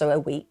and also a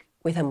week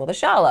with her mother,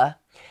 Charla.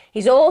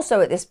 He's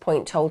also at this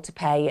point told to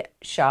pay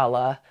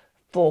Charla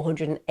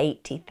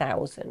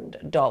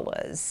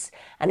 $480,000,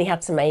 and he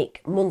had to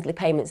make monthly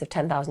payments of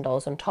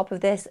 $10,000 on top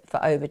of this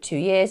for over 2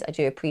 years. I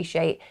do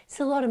appreciate it's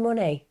a lot of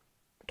money,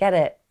 get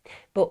it,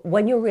 but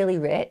when you're really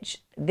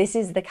rich, this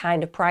is the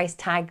kind of price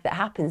tag that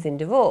happens in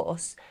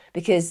divorce,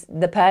 because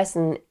the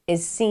person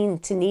is seen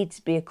to need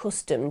to be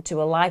accustomed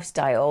to a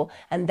lifestyle,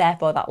 and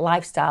therefore that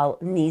lifestyle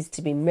needs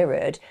to be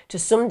mirrored to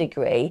some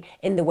degree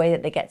in the way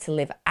that they get to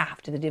live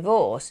after the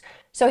divorce.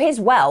 So his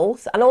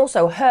wealth, and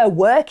also her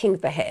working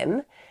for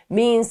him,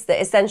 means that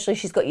essentially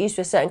she's got used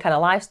to a certain kind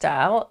of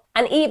lifestyle.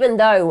 And even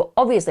though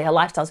obviously her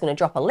lifestyle is going to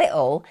drop a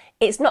little,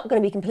 it's not going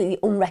to be completely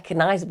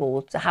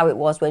unrecognisable to how it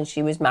was when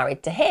she was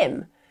married to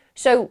him.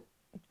 So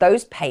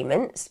those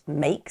payments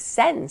make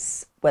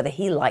sense, whether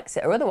he likes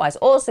it or otherwise.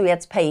 Also, he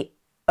had to pay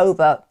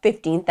over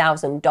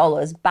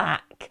 $15,000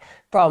 back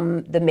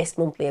from the missed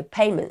monthly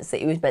payments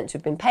that he was meant to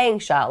have been paying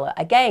Charla.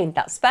 Again,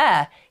 that's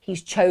fair.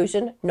 He's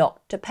chosen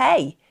not to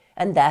pay,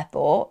 and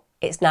therefore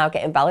it's now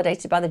getting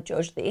validated by the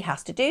judge that he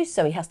has to do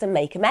so. He has to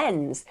make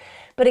amends.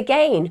 But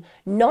again,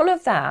 none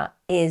of that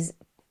is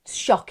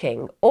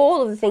shocking.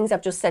 All of the things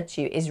I've just said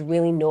to you is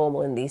really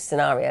normal in these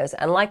scenarios.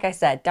 And like I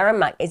said, Darren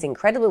Mack is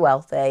incredibly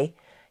wealthy.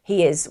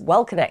 He is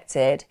well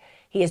connected.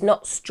 He is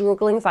not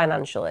struggling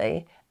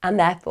financially. And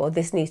therefore,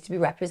 this needs to be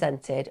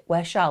represented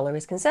where Charla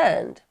is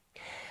concerned.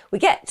 We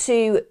get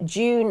to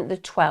June the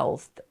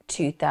 12th,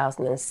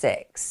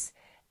 2006.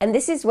 And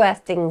this is where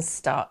things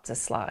start to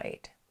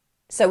slide.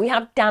 So we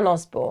have Dan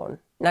Osborne.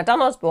 Now,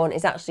 Dan Osborne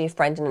is actually a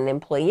friend and an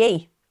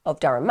employee of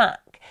Darren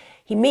Mack.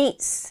 He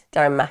meets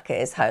Darren Mack at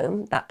his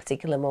home that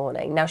particular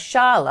morning. Now,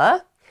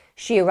 Charla,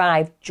 she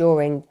arrived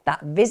during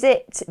that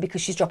visit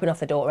because she's dropping off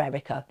her daughter,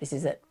 Erica. This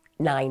is at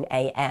 9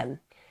 a.m.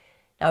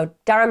 Now,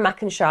 Darren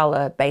Mack and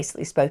Charla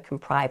basically spoken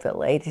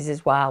privately. This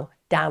is while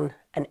Dan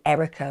and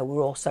Erica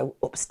were also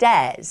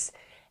upstairs.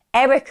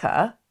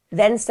 Erica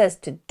then says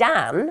to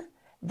Dan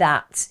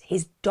that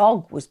his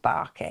dog was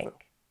barking.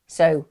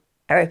 So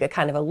Erica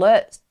kind of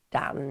alerts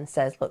Dan and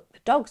says, look, the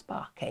dog's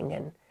barking.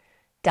 And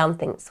Dan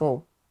thinks,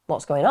 well,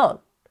 what's going on?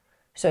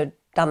 So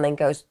Dan then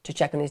goes to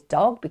check on his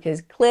dog,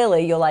 because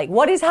clearly you're like,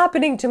 what is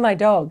happening to my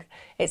dog?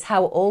 It's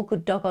how all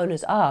good dog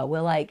owners are.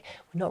 We're like,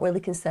 we're not really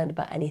concerned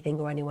about anything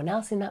or anyone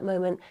else in that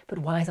moment, but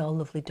why is our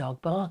lovely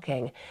dog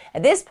barking?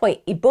 At this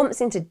point, he bumps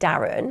into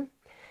Darren,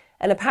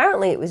 and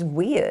apparently it was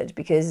weird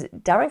because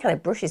Darren kind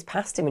of brushes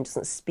past him and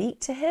doesn't speak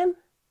to him,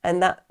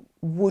 and that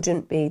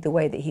wouldn't be the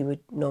way that he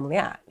would normally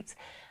act.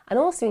 And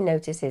also he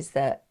notices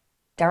that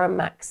Darren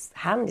Mack's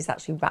hand is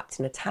actually wrapped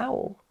in a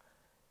towel.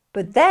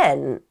 But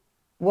then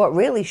what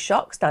really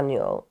shocks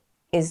Daniel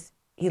is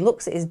he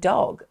looks at his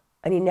dog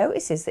and he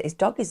notices that his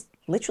dog is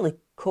literally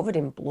covered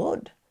in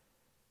blood.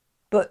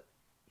 But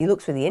he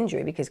looks for the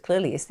injury because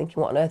clearly he's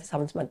thinking, what on earth is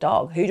happening to my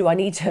dog? Who do I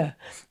need to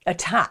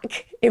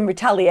attack in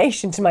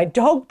retaliation to my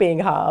dog being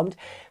harmed?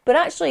 But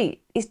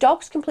actually, his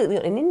dog's completely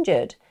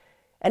uninjured.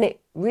 And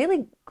it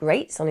really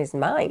grates on his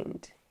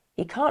mind.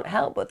 He can't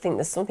help but think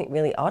there's something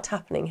really odd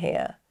happening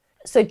here.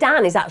 So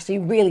Dan is actually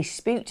really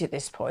spooked at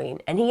this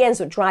point, and he ends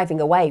up driving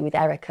away with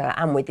Erica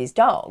and with his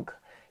dog.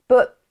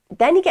 But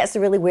then he gets a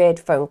really weird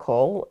phone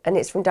call, and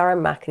it's from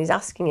Darren Mack, and he's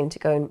asking him to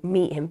go and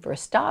meet him for a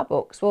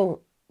Starbucks.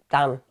 Well,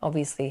 Dan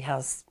obviously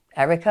has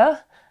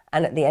Erica,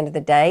 and at the end of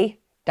the day,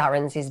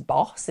 Darren's his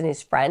boss and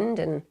his friend,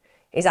 and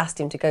he's asked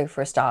him to go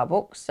for a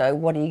Starbucks. So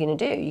what are you going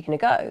to do? You're going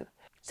to go.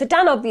 So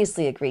Dan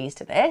obviously agrees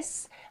to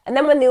this. And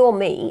then when they all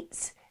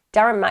meet,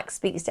 Darren Mack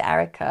speaks to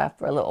Erica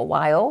for a little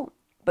while,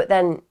 but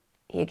then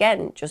he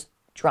again just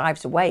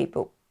drives away,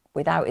 but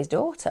without his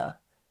daughter.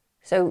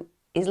 So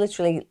he's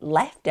literally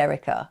left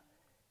Erica.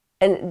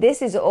 And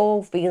this is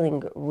all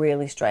feeling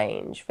really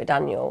strange for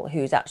Daniel,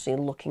 who's actually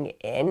looking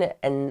in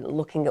and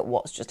looking at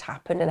what's just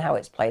happened and how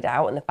it's played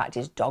out, and the fact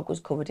his dog was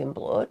covered in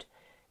blood.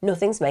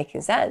 Nothing's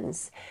making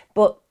sense.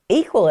 But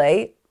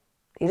equally,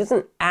 he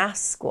doesn't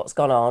ask what's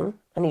gone on,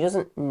 and he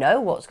doesn't know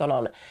what's gone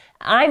on.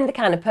 I'm the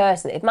kind of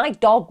person, if my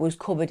dog was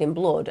covered in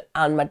blood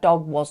and my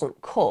dog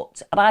wasn't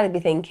cut, I'd either be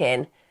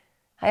thinking,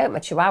 I hope my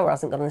chihuahua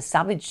hasn't gone and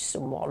savaged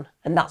someone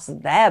and that's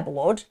their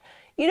blood.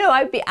 You know,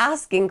 I'd be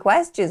asking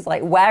questions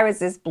like, where has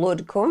this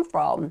blood come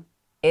from?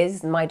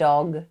 Is my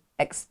dog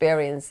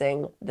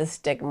experiencing the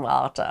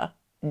stigmata?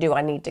 Do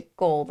I need to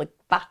call the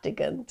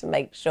Vatican to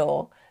make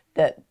sure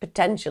that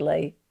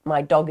potentially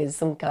my dog is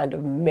some kind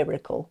of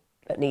miracle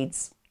that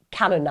needs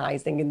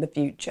canonizing in the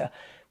future?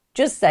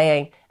 Just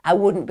saying, I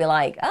wouldn't be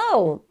like,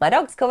 oh, my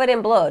dog's covered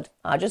in blood.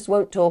 I just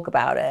won't talk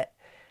about it.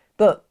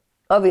 But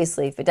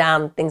obviously for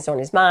Dan, things are on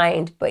his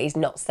mind, but he's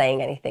not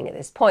saying anything at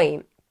this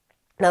point.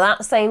 Now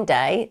that same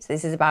day, so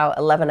this is about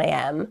 11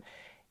 a.m,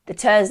 it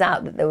turns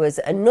out that there was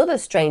another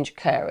strange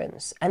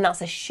occurrence, and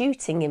that's a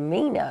shooting in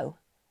Reno.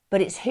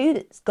 But it's who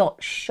that's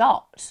got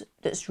shot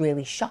that's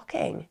really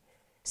shocking.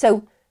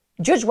 So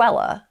Judge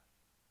Weller,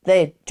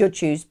 the judge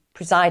who's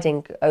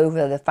presiding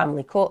over the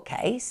family court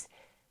case,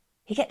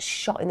 he gets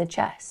shot in the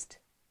chest.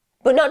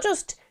 But not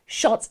just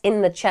shot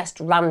in the chest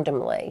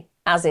randomly,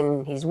 as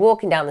in he's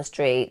walking down the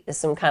street, there's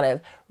some kind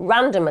of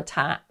random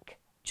attack,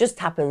 just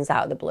happens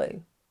out of the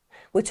blue.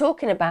 We're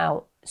talking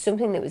about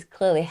something that was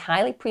clearly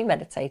highly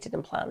premeditated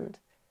and planned,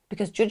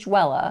 because Judge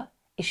Weller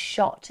is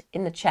shot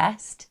in the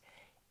chest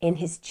in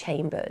his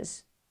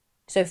chambers.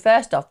 So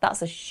first off,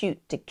 that's a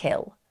shoot to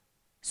kill.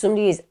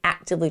 Somebody is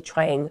actively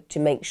trying to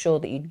make sure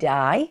that you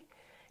die.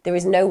 There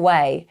is no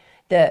way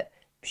that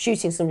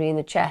shooting somebody in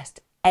the chest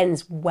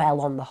ends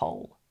well on the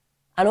whole.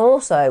 And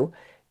also,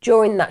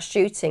 during that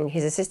shooting,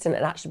 his assistant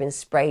had actually been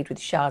sprayed with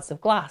shards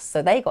of glass,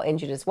 so they got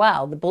injured as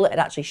well. The bullet had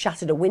actually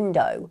shattered a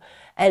window.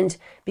 And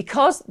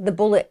because the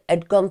bullet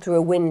had gone through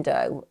a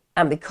window,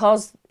 and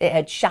because it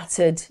had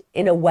shattered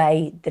in a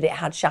way that it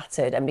had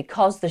shattered, and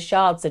because the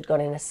shards had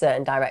gone in a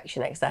certain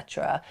direction,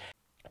 etc.,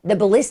 the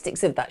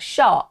ballistics of that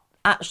shot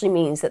actually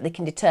means that they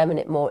can determine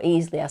it more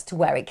easily as to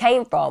where it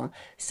came from.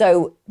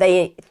 So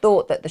they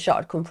thought that the shot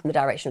had come from the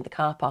direction of the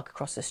car park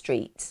across the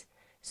street.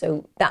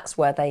 So that's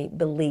where they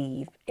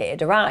believe it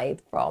had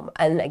arrived from.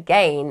 And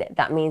again,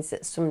 that means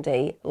that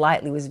somebody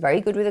likely was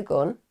very good with a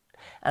gun,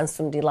 and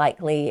somebody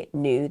likely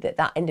knew that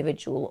that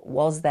individual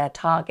was their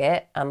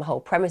target, and the whole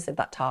premise of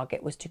that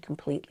target was to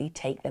completely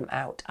take them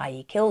out,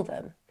 i.e. kill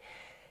them.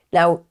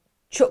 Now,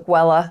 Chuck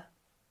Weller,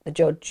 the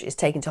judge, is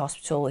taken to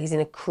hospital. He's in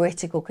a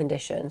critical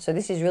condition. So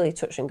this is really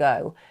touch and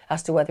go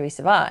as to whether he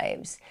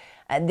survives.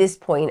 At this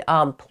point,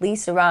 armed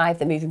police arrive.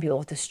 They're moving people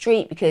off the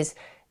street because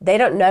they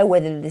don't know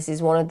whether this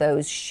is one of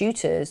those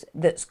shooters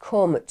that's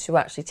come to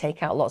actually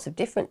take out lots of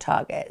different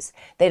targets.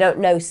 They don't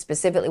know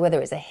specifically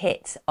whether it's a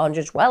hit on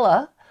Judge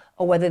Weller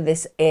or whether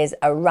this is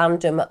a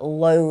random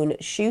lone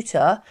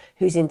shooter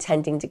who's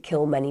intending to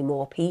kill many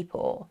more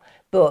people.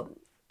 But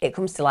it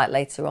comes to light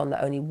later on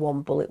that only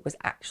one bullet was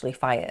actually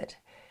fired.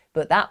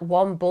 But that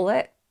one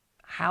bullet,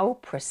 how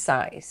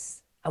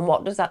precise? And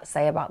what does that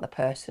say about the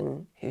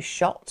person who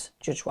shot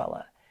Judge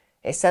Weller?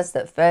 It says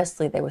that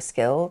firstly, they were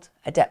skilled,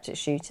 adept at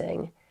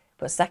shooting,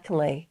 but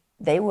secondly,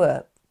 they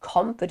were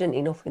confident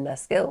enough in their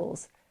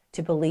skills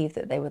to believe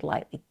that they would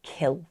likely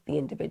kill the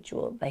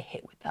individual they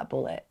hit with that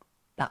bullet.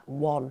 That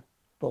one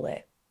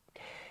bullet.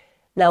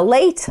 Now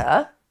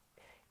later,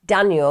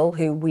 Daniel,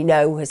 who we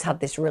know has had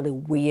this really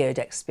weird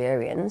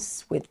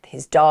experience with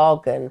his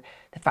dog and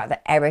the fact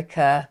that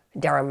Erica,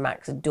 Darren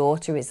Mack's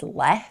daughter, is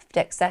left,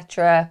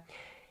 etc.,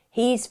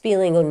 he's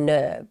feeling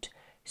unnerved.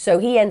 So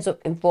he ends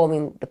up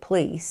informing the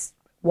police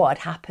what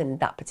had happened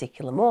that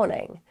particular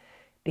morning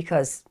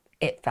because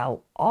it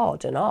felt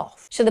odd and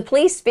off. So the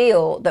police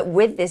feel that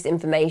with this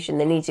information,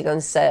 they need to go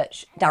and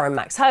search Darren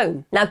Mack's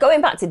home. Now, going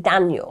back to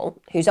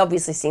Daniel, who's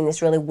obviously seen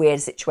this really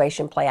weird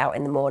situation play out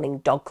in the morning,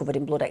 dog covered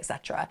in blood,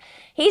 etc.,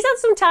 he's had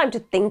some time to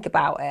think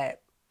about it.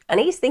 And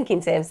he's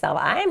thinking to himself,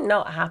 I'm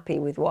not happy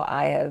with what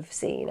I have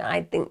seen.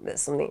 I think that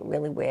something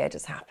really weird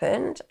has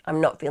happened. I'm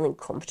not feeling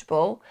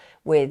comfortable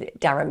with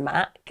Darren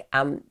Mack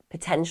and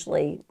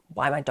potentially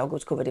why my dog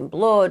was covered in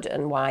blood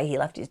and why he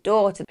left his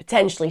daughter.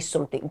 Potentially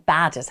something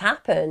bad has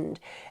happened.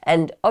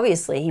 And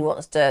obviously he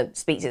wants to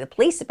speak to the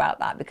police about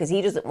that because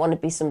he doesn't want to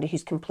be somebody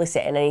who's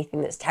complicit in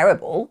anything that's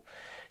terrible.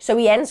 So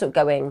he ends up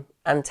going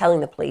and telling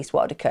the police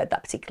what had occurred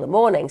that particular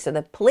morning. So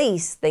the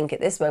police think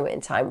at this moment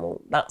in time, well,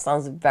 that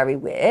sounds very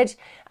weird.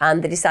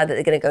 And they decide that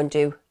they're going to go and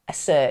do a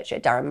search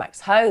at Darren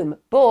Mack's home.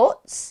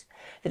 But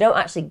they don't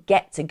actually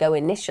get to go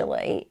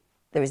initially.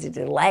 There is a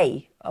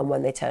delay on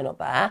when they turn up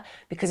there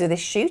because of this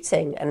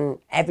shooting. And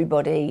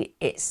everybody,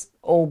 it's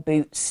all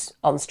boots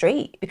on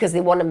street because they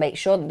want to make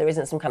sure that there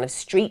isn't some kind of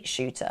street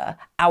shooter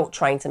out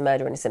trying to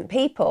murder innocent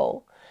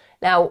people.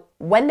 Now,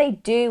 when they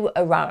do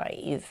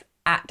arrive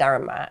at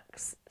Darren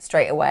Mack's,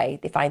 straight away,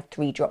 they find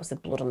 3 drops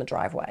of blood on the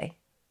driveway.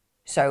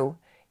 So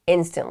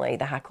instantly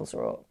the hackles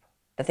are up.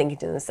 They're thinking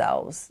to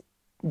themselves,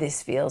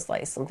 this feels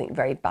like something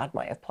very bad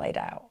might have played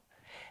out.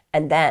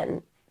 And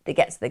then they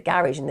get to the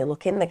garage and they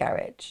look in the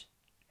garage.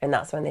 And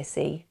that's when they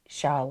see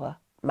Charla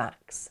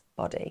Mack's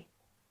body.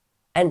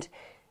 And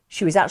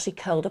she was actually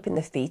curled up in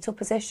the fetal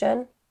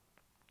position.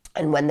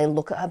 And when they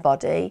look at her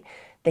body,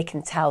 they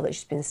can tell that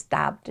she's been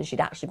stabbed, and she'd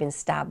actually been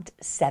stabbed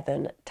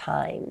 7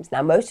 times.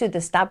 Now, most of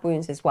the stab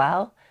wounds as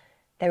well,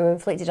 they were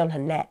inflicted on her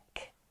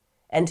neck.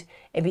 And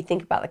if you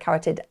think about the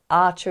carotid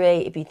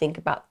artery, if you think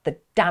about the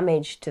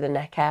damage to the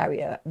neck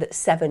area that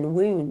 7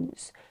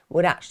 wounds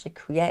would actually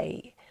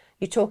create,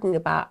 you're talking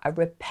about a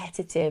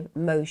repetitive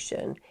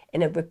motion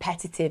in a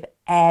repetitive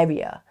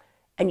area.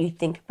 And you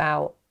think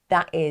about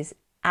that is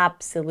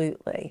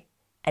absolutely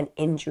an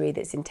injury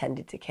that's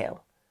intended to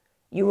kill.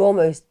 You're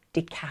almost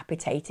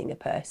decapitating a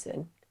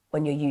person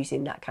when you're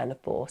using that kind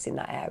of force in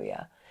that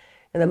area.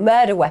 And the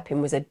murder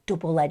weapon was a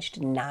double-edged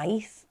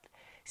knife.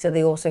 So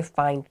they also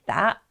find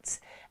that.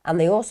 And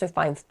they also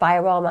find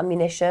firearm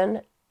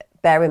ammunition.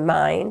 Bear in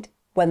mind,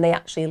 when they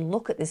actually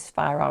look at this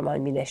firearm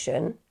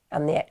ammunition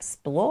and they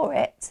explore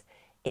it,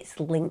 it's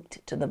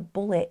linked to the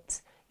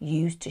bullet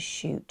used to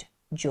shoot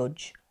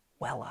Judge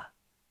Weller.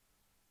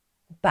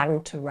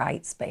 Bang to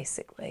rights,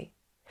 basically.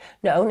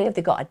 Not only have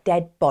they got a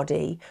dead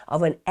body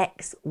of an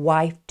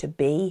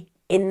ex-wife-to-be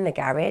in the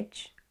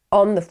garage,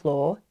 on the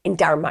floor, in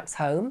Darren Mack's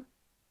home,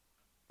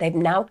 they've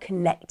now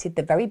connected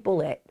the very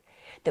bullet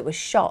that was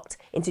shot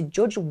into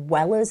Judge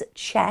Weller's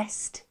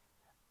chest,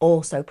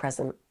 also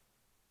present.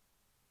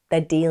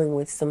 They're dealing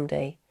with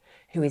somebody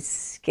who is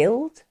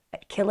skilled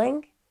at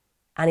killing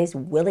and is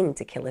willing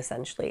to kill,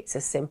 essentially. It's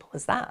as simple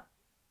as that.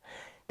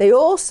 They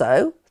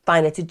also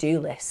find a to-do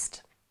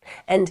list.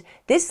 And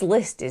this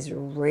list is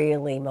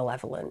really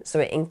malevolent. So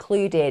it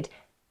included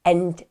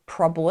end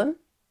problem.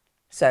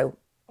 So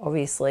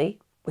obviously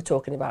we're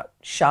talking about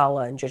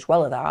Charla and Judge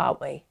Weller there, aren't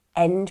we?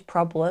 End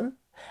problem.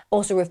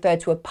 Also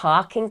referred to a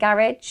parking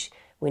garage.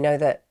 We know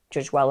that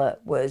Judge Weller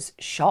was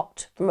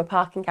shot from a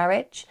parking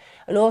garage,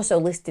 and also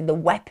listed the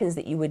weapons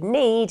that you would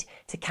need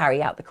to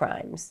carry out the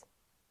crimes.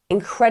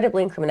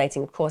 Incredibly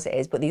incriminating, of course it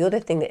is, but the other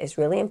thing that is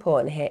really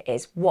important here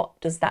is, what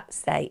does that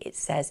say? It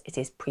says it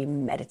is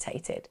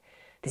premeditated.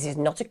 This is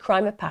not a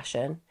crime of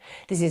passion.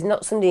 This is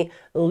not somebody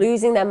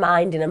losing their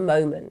mind in a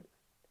moment.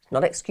 It's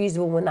not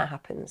excusable when that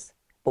happens,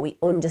 but we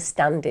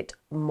understand it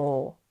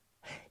more.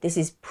 This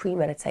is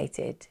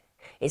premeditated.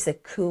 It's a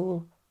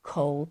cool,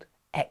 cold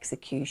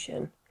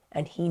execution.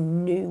 And he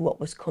knew what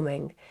was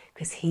coming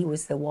because he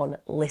was the one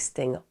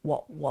listing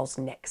what was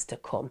next to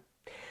come.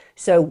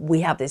 So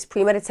we have this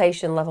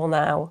premeditation level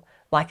now.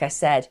 Like I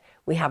said,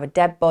 we have a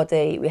dead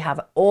body. We have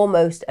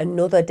almost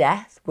another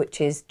death, which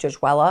is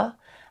Judge Weller.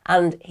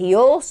 And he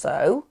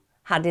also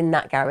had in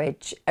that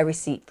garage a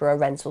receipt for a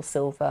rental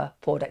silver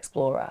Ford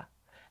Explorer.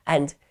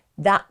 And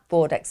that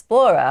Ford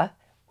Explorer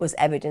was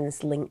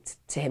evidence linked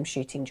to him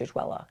shooting Judge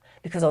Weller.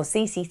 Because on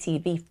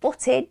CCTV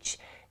footage,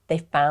 they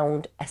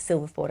found a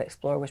silver Ford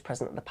Explorer was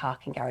present at the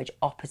parking garage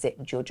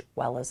opposite Judge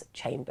Weller's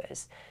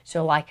chambers.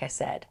 So like I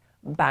said,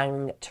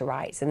 bang to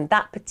rights. And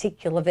that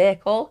particular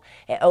vehicle,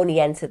 it only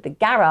entered the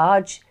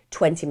garage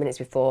 20 minutes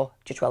before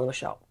Judge Weller was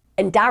shot.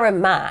 And Darren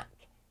Mack,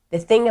 the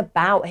thing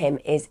about him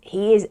is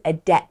he is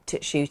adept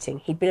at shooting.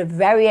 He'd been a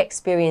very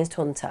experienced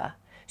hunter.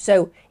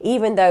 So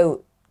even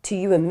though to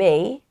you and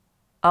me,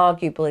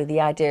 arguably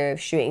the idea of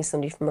shooting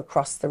somebody from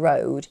across the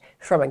road,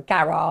 from a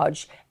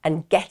garage,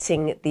 and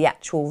getting the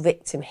actual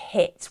victim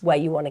hit where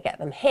you want to get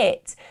them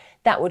hit,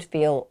 that would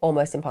feel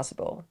almost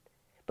impossible.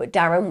 But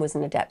Darren was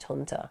an adept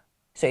hunter,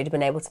 so he'd have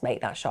been able to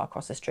make that shot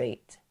across the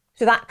street.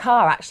 So that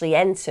car actually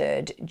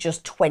entered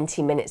just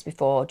 20 minutes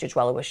before Judge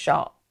Weller was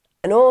shot.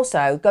 And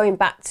also, going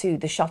back to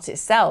the shot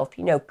itself,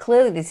 you know,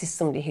 clearly this is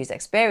somebody who's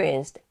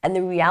experienced, and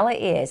the reality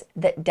is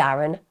that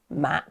Darren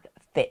Mack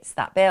fits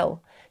that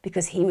bill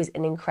because he was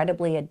an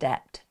incredibly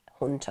adept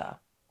hunter.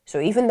 So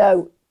even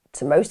though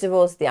to most of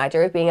us the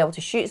idea of being able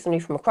to shoot somebody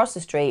from across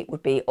the street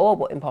would be all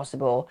but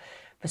impossible,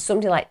 for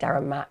somebody like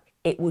Darren Mack,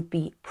 it would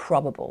be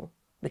probable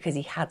because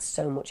he had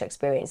so much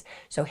experience.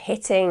 So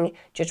hitting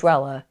Judge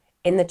Weller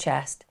in the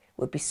chest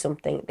would be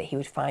something that he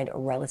would find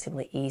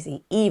relatively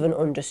easy, even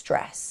under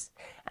stress.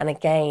 And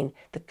again,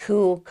 the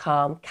cool,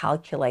 calm,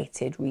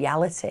 calculated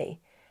reality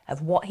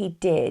of what he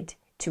did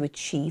to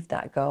achieve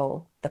that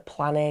goal, the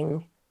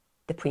planning,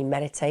 the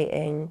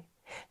premeditating,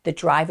 the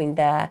driving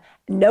there,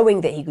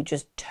 knowing that he could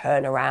just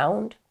turn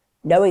around,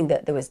 knowing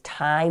that there was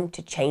time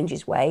to change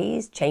his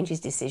ways, change his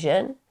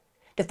decision,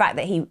 the fact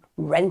that he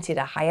rented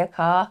a hire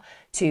car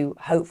to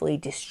hopefully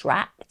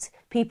distract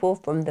people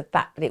from the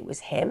fact that it was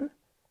him.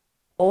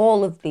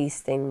 All of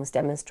these things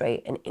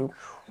demonstrate an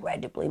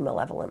incredibly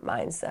malevolent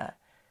mindset.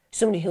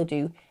 Somebody who'll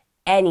do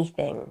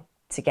anything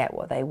to get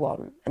what they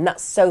want. And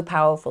that's so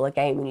powerful,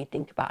 again, when you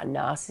think about a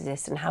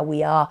narcissist and how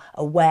we are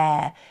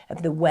aware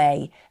of the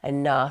way a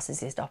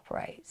narcissist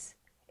operates.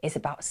 It's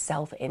about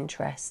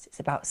self-interest. It's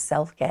about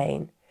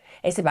self-gain.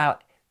 It's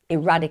about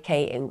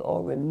eradicating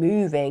or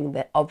removing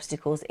the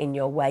obstacles in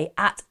your way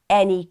at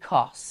any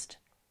cost,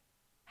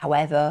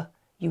 however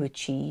you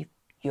achieve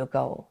your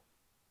goal.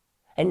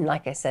 And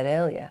like I said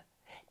earlier,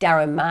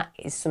 Darren Mack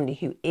is somebody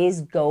who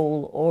is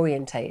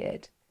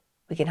goal-orientated.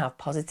 We can have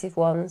positive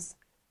ones.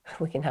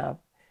 We can have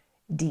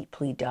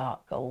deeply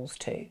dark goals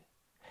too.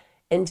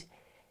 And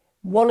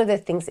one of the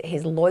things that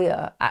his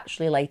lawyer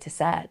actually later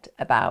said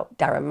about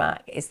Darren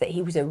Mack is that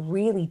he was a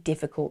really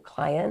difficult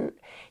client.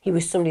 He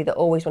was somebody that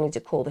always wanted to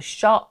call the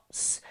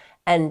shots.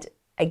 And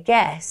I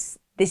guess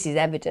this is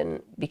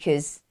evident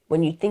because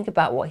when you think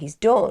about what he's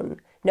done,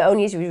 not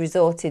only has he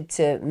resorted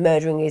to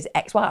murdering his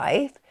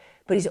ex-wife,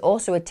 but he's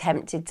also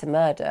attempted to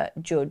murder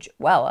Judge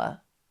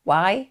Weller.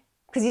 Why?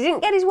 Because he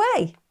didn't get his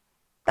way.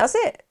 That's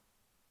it.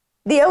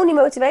 The only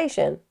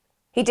motivation.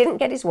 He didn't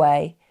get his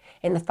way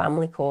in the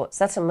family court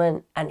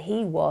settlement, and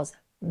he was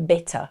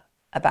bitter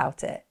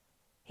about it.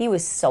 He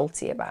was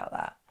salty about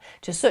that.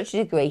 To such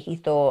a degree, he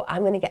thought,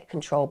 I'm going to get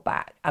control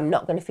back. I'm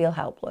not going to feel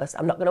helpless.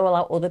 I'm not going to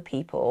allow other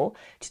people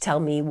to tell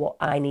me what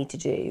I need to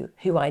do,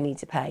 who I need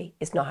to pay.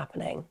 It's not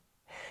happening.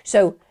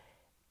 So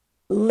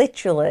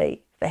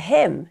literally, for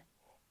him,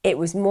 it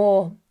was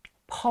more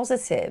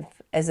positive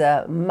as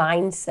a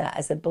mindset,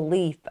 as a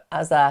belief,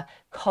 as a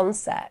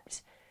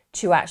concept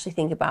to actually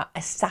think about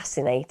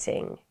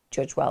assassinating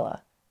Judge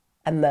Weller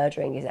and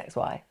murdering his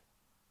ex-wife.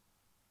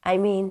 I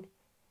mean,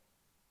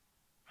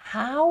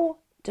 how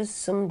does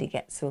somebody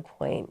get to a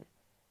point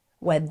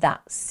where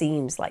that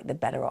seems like the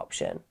better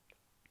option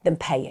than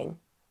paying?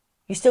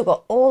 You still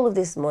got all of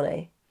this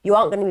money. You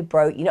aren't going to be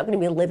broke. You're not going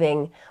to be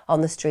living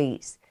on the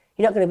streets.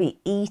 You're not going to be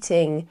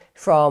eating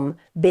from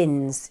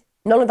bins.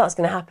 None of that's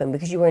going to happen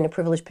because you were in a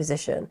privileged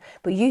position.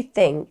 But you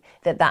think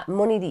that that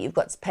money that you've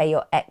got to pay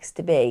your ex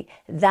to be,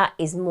 that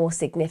is more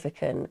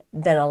significant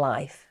than a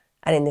life.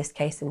 And in this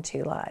case, than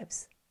two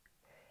lives.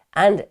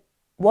 And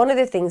one of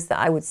the things that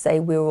I would say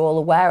we're all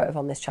aware of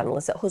on this channel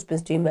is that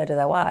husbands do murder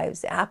their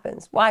wives. It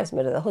happens. Wives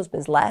murder their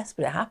husbands less,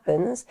 but it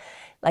happens.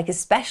 Like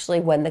especially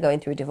when they're going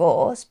through a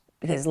divorce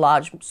because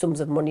large sums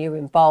of money are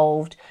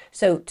involved.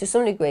 So to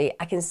some degree,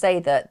 I can say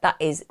that that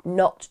is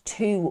not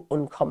too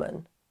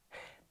uncommon.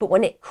 But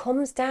when it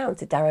comes down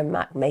to Darren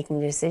Mack making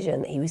the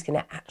decision that he was going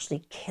to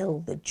actually kill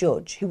the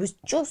judge who was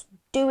just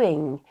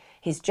doing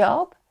his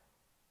job,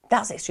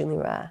 that's extremely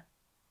rare.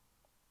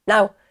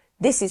 Now,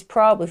 this is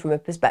probably from a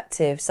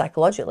perspective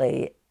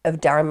psychologically of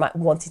Darren Mack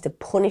wanting to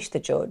punish the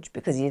judge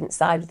because he didn't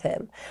side with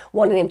him,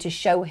 wanting him to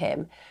show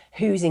him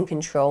who's in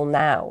control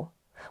now,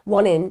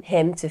 wanting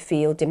him to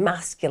feel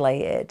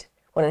demasculated,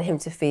 wanting him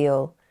to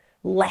feel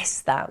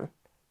less than,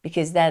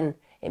 because then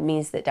it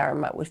means that Darren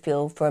Mack would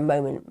feel for a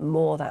moment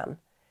more than.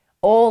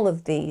 All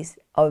of these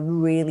are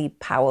really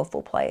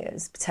powerful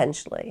players,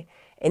 potentially,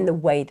 in the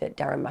way that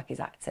Darren Mack is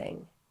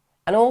acting.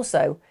 And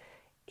also,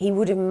 he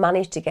would have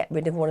managed to get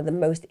rid of one of the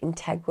most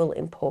integral,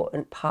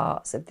 important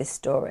parts of this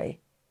story.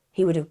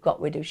 He would have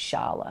got rid of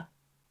Charla.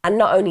 And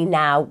not only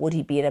now would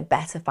he be in a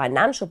better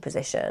financial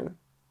position,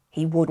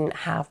 he wouldn't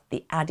have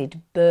the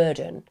added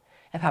burden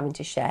of having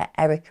to share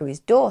Erica, his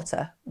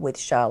daughter, with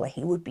Charla.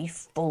 He would be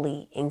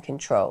fully in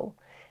control.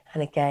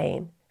 And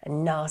again, a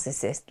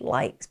narcissist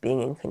likes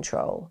being in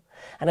control.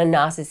 And a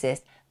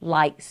narcissist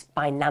likes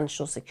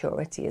financial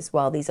security as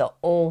well. These are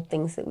all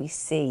things that we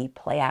see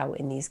play out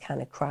in these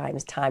kind of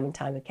crimes time and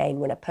time again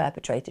when a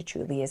perpetrator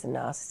truly is a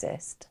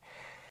narcissist.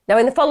 Now,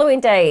 in the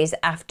following days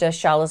after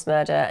Charla's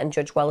murder and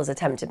Judge Weller's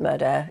attempted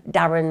murder,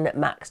 Darren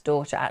Mack's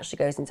daughter actually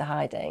goes into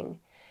hiding.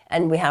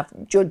 And we have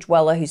Judge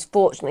Weller, who's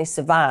fortunately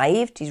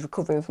survived. He's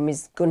recovering from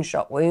his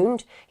gunshot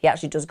wound. He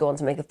actually does go on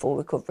to make a full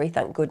recovery,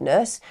 thank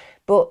goodness.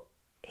 But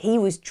he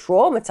was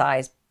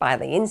traumatized by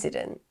the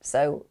incident.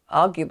 So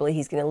arguably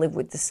he's going to live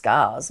with the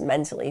scars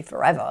mentally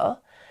forever.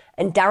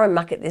 And Darren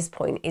Mack at this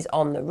point is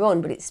on the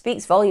run, but it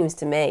speaks volumes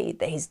to me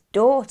that his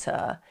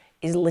daughter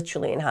is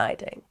literally in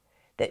hiding,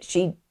 that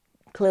she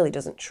clearly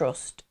doesn't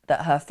trust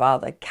that her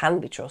father can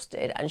be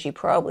trusted, and she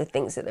probably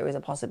thinks that there is a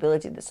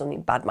possibility that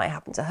something bad might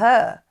happen to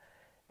her.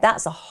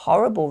 That's a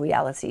horrible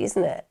reality,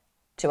 isn't it?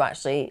 To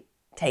actually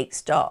take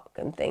stock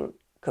and think,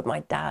 could my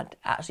dad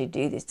actually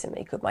do this to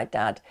me? Could my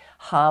dad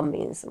harm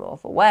me in some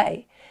awful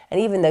way? And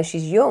even though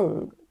she's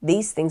young,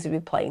 these things would be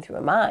playing through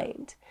her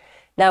mind.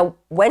 Now,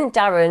 when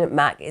Darren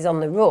Mack is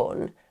on the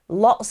run,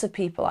 lots of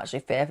people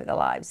actually fear for their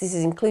lives. This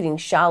is including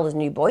Charla's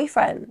new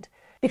boyfriend,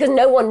 because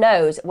no one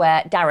knows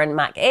where Darren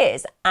Mack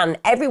is, and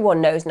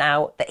everyone knows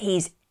now that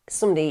he's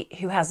somebody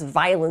who has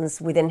violence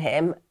within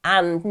him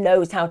and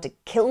knows how to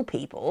kill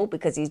people,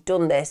 because he's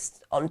done this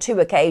on 2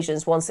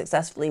 occasions, one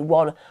successfully,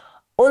 one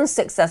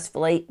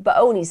unsuccessfully, but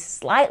only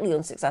slightly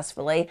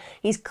unsuccessfully.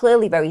 He's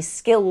clearly very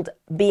skilled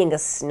being a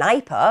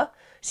sniper,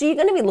 so you're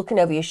going to be looking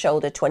over your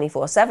shoulder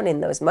 24/7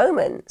 in those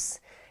moments.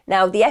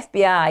 Now, the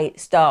FBI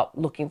start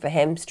looking for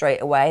him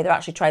straight away. They're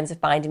actually trying to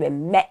find him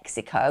in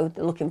Mexico.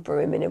 They're looking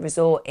for him in a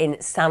resort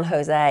in San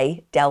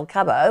Jose del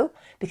Cabo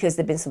because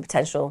there've been some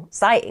potential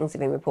sightings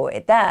have been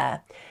reported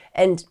there.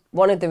 And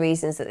one of the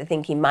reasons that they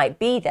think he might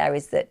be there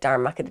is that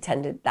Darren Mack had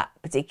attended that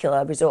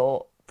particular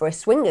resort for a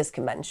swingers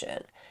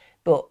convention.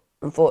 But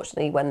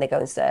unfortunately, when they go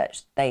and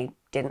search, they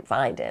didn't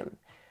find him.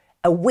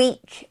 A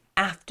week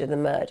after the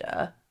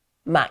murder,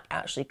 Mack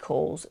actually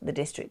calls the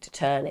district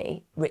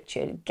attorney,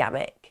 Richard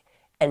Gamick.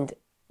 And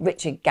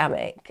Richard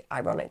Gamick,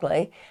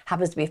 ironically,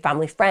 happens to be a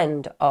family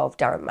friend of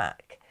Darren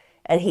Mack.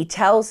 And he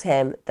tells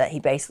him that he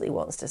basically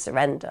wants to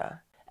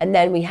surrender. And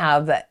then we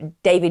have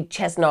David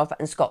Chesnoff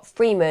and Scott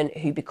Freeman,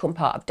 who become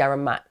part of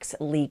Darren Mack's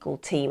legal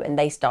team, and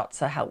they start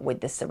to help with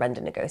the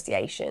surrender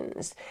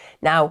negotiations.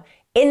 Now,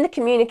 in the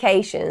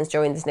communications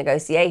during this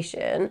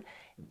negotiation,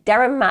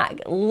 Darren Mack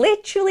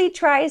literally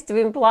tries to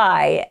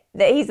imply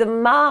that he's a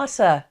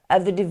martyr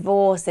of the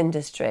divorce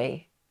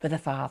industry for the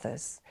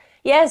fathers.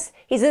 Yes,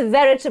 he's a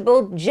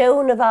veritable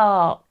Joan of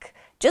Arc,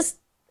 just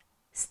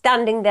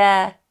standing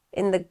there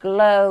in the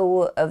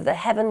glow of the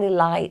heavenly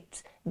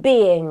light,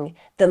 being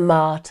the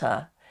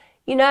martyr.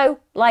 You know,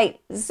 like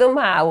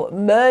somehow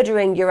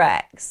murdering your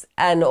ex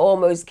and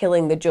almost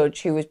killing the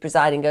judge who was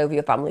presiding over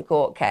your family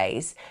court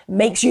case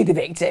makes you the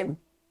victim.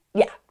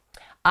 Yeah,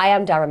 I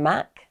am Darren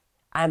Mack.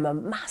 I'm a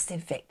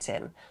massive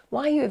victim.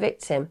 Why are you a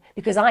victim?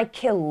 Because I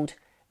killed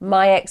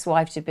my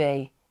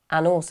ex-wife-to-be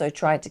and also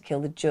tried to kill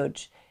the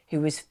judge who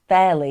was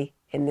fairly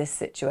in this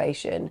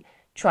situation,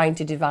 trying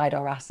to divide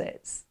our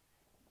assets.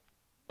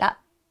 That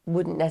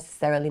wouldn't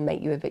necessarily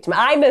make you a victim.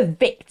 I'm a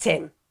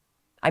victim.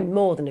 I'm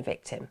more than a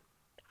victim.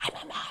 I'm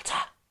a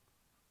martyr.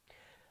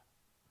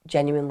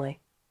 Genuinely,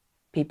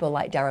 people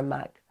like Darren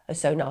Mack are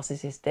so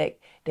narcissistic,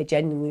 they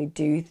genuinely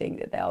do think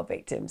that they are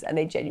victims, and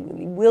they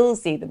genuinely will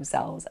see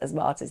themselves as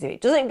martyrs. If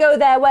it doesn't go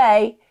their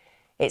way,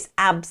 it's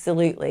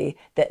absolutely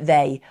that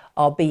they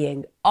are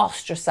being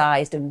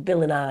ostracised and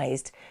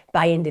villainised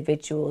by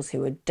individuals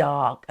who are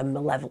dark and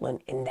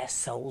malevolent in their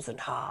souls and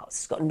hearts.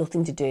 It's got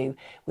nothing to do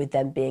with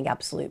them being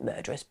absolute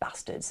murderous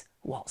bastards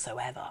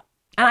whatsoever.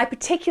 And I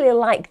particularly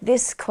like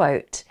this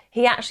quote.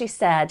 He actually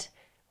said,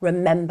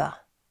 "Remember,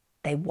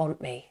 they want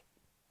me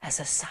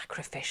as a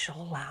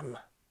sacrificial lamb."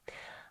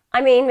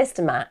 I mean,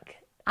 Mr.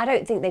 Mack, I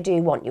don't think they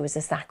do want you as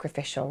a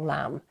sacrificial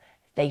lamb.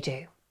 They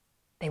do.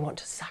 They want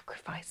to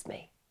sacrifice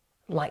me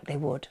like they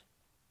would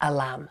a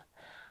lamb.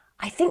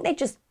 I think they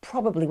just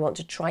probably want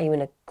to try you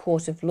in a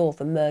court of law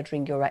for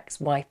murdering your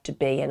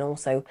ex-wife-to-be and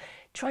also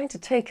trying to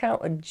take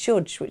out a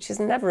judge, which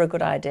is never a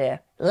good idea.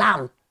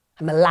 Lamb.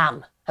 I'm a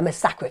lamb. I'm a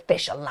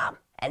sacrificial lamb.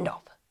 End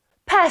of.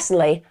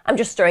 Personally, I'm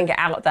just throwing it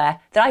out there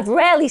that I've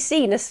rarely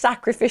seen a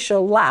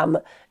sacrificial lamb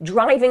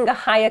driving a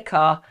hire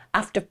car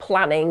after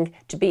planning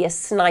to be a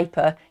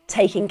sniper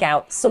taking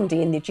out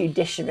somebody in the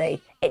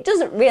judiciary. It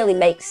doesn't really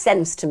make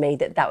sense to me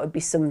that that would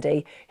be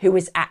somebody who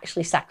is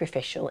actually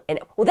sacrificial in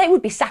it. Well, they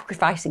would be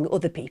sacrificing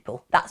other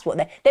people. That's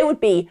what they would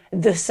be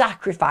the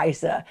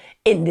sacrificer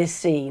in this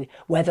scene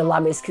where the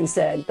lamb is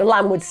concerned. The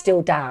lamb would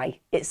still die.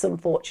 It's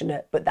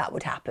unfortunate, but that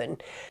would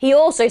happen. He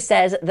also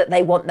says that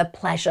they want the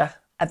pleasure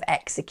of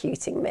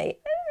executing me.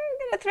 I'm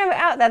going to throw it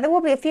out there. There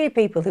will be a few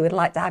people who would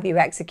like to have you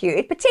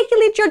executed,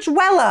 particularly Judge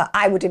Weller,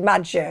 I would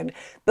imagine.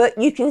 But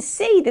you can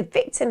see the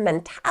victim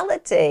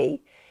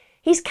mentality.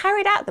 He's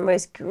carried out the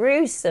most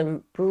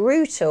gruesome,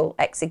 brutal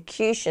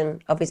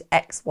execution of his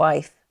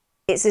ex-wife.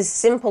 It's as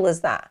simple as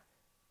that.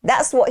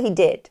 That's what he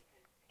did.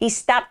 He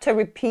stabbed her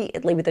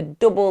repeatedly with a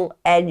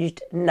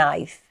double-edged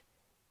knife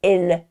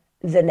in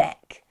the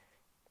neck.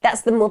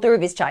 That's the mother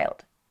of his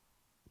child.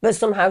 But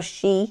somehow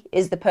she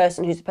is the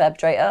person who's the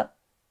perpetrator.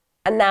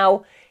 And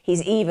now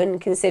he's even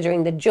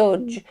considering the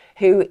judge,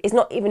 who is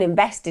not even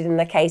invested in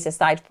the case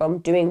aside from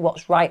doing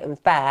what's right and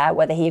fair,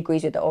 whether he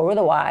agrees with it or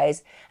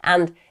otherwise.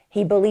 And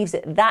he believes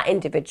that that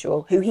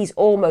individual, who he's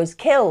almost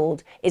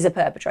killed, is a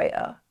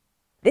perpetrator.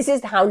 This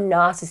is how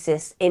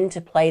narcissists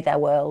interplay their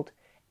world.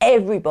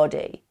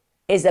 Everybody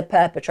is a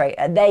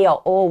perpetrator. They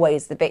are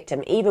always the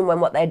victim, even when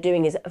what they're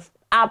doing is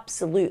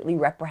absolutely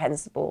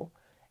reprehensible,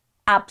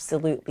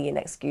 absolutely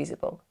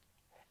inexcusable.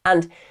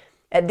 And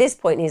at this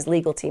point, his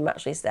legal team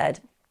actually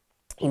said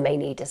he may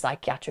need a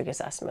psychiatric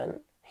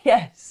assessment.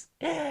 Yes,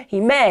 he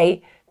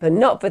may, but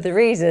not for the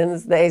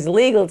reasons that his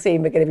legal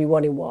team are going to be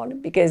wanting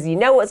one, because you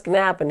know what's going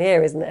to happen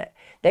here, isn't it?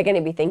 They're going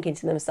to be thinking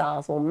to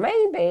themselves, well,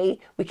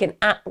 maybe we can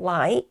act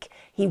like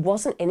he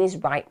wasn't in his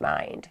right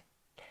mind.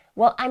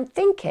 Well, I'm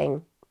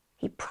thinking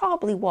he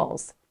probably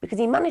was, because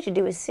he managed to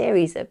do a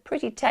series of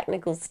pretty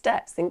technical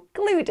steps,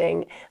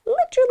 including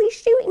literally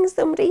shooting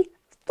somebody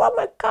from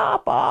a car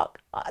park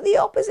at the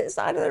opposite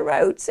side of the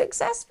road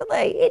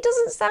successfully. It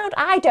doesn't sound,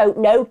 I don't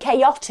know,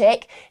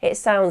 chaotic. It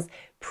sounds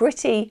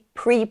pretty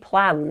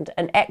pre-planned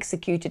and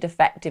executed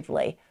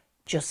effectively.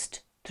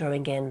 Just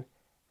throwing in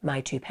my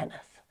 2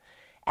 penneth.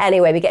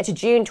 Anyway, we get to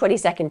June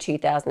 22nd,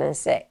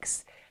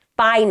 2006.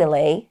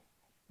 Finally,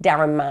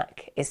 Darren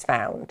Mack is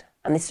found.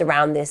 And this is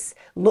around this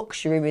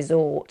luxury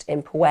resort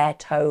in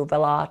Puerto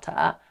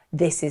Vallarta.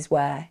 This is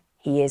where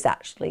he is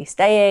actually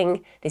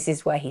staying. This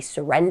is where he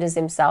surrenders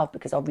himself,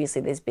 because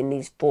obviously there's been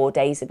these 4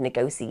 days of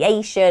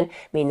negotiation,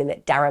 meaning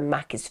that Darren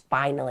Mack is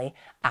finally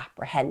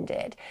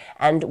apprehended.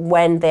 And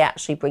when they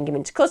actually bring him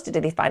into custody,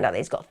 they find out that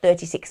he's got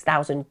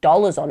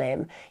 $36,000 on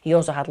him. He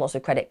also had lots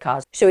of credit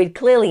cards. So he'd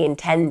clearly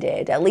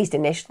intended, at least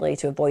initially,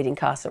 to avoid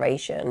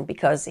incarceration,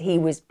 because he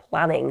was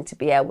planning to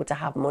be able to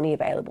have money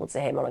available to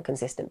him on a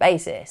consistent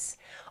basis.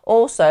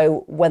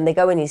 Also, when they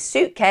go in his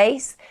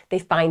suitcase, they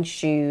find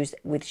shoes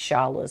with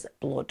Charla's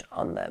blood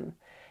on them.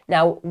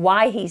 Now,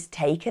 why he's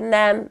taken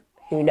them,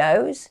 who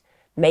knows?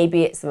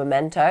 Maybe it's a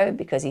memento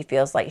because he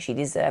feels like she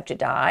deserved to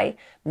die.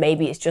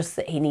 Maybe it's just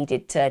that he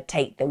needed to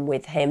take them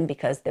with him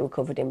because they were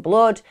covered in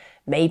blood.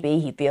 Maybe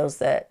he feels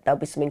that there'll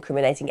be some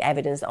incriminating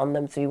evidence on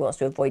them, so he wants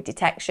to avoid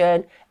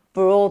detection.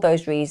 For all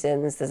those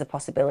reasons, there's a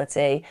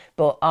possibility,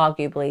 but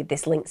arguably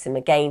this links him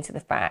again to the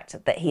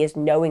fact that he has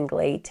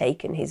knowingly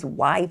taken his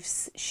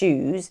wife's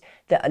shoes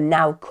that are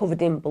now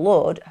covered in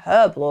blood,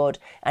 her blood,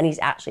 and he's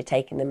actually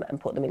taken them and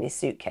put them in his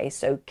suitcase,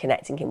 so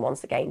connecting him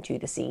once again to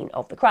the scene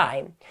of the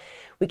crime.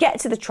 We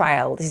get to the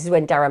trial. This is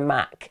when Darren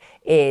Mack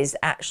is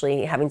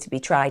actually having to be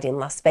tried in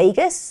Las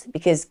Vegas,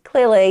 because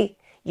clearly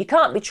you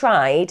can't be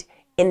tried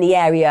in the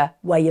area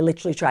where you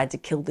literally tried to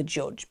kill the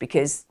judge,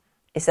 because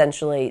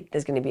essentially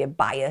there's going to be a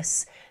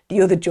bias.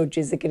 The other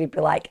judges are going to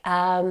be like,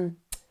 I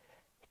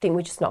think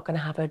we're just not going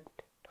to have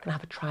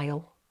a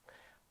trial.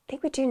 I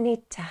think we do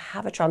need to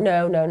have a trial.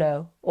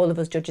 No. All of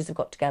us judges have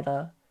got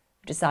together,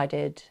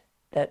 decided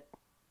that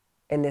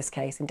in this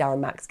case, in Darren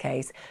Mack's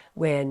case,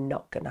 we're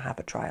not going to have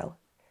a trial.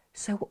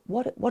 So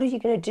what are you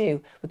going to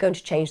do? We're going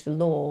to change the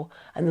law,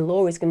 and the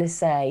law is going to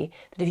say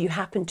that if you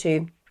happen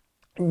to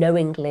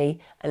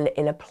knowingly and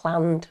in a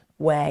planned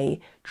way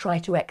try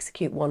to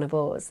execute one of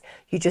us,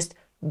 you just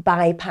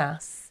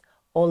bypass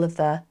all of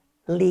the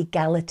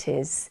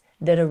legalities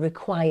that are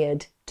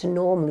required to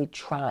normally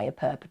try a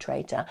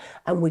perpetrator,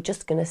 and we're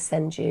just going to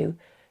send you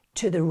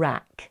to the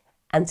rack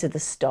and to the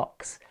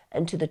stocks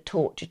and to the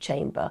torture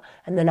chamber,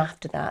 and then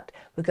after that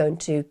we're going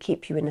to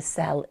keep you in a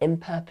cell in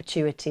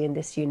perpetuity in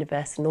this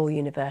universe and all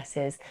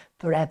universes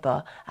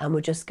forever, and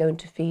we're just going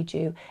to feed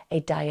you a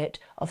diet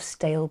of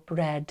stale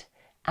bread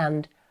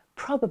and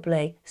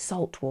probably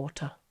salt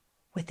water.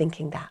 We're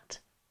thinking that.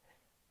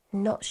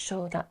 Not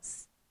sure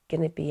that's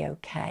going to be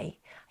okay.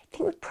 I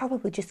think we're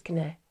probably just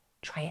going to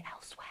try it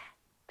elsewhere.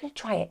 We're going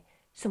to try it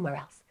somewhere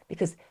else,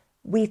 because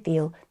we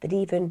feel that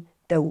even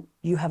though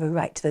you have a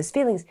right to those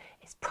feelings,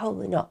 it's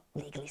probably not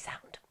legally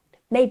sound.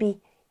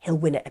 Maybe he'll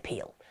win at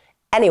appeal.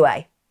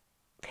 Anyway,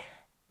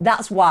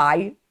 that's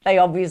why they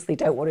obviously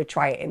don't want to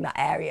try it in that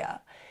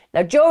area.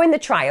 Now, during the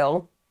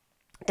trial,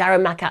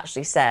 Darren Mack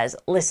actually says,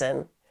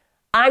 listen,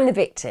 I'm the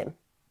victim.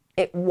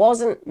 It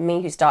wasn't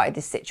me who started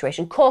this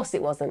situation. Of course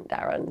it wasn't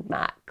Darren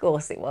Mack. Of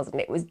course it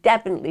wasn't. It was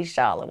definitely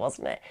Charla,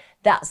 wasn't it?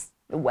 That's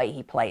the way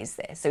he plays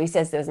this. So he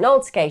says there was an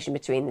altercation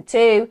between the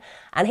two,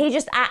 and he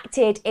just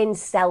acted in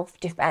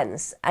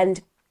self-defense.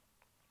 And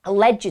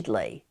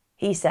allegedly,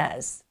 he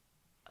says,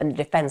 and the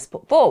defense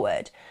put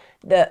forward,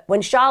 that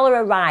when Charla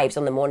arrives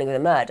on the morning of the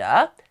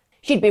murder,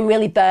 she'd been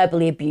really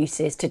verbally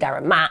abusive to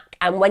Darren Mack,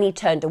 and when he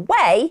turned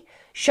away,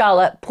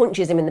 Charla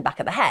punches him in the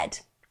back of the head.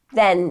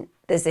 Then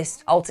there's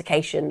this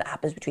altercation that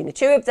happens between the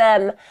two of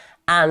them,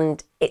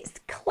 and it's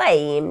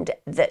claimed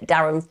that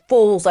Darren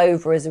falls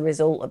over as a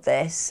result of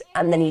this,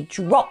 and then he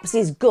drops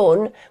his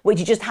gun, which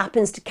he just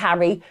happens to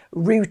carry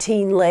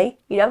routinely.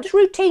 You know, I'm just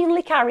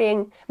routinely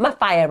carrying my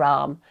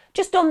firearm,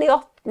 just on the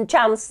off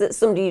chance that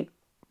somebody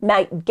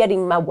might get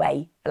in my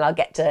way and I'll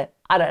get to,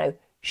 I don't know,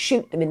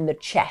 shoot them in the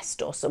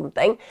chest or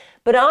something.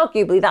 But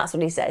arguably that's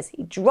what he says.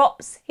 He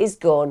drops his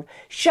gun,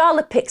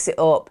 Charla picks it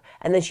up,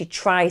 and then she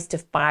tries to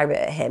fire it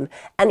at him.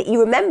 And he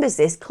remembers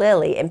this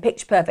clearly in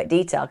picture perfect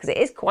detail, because it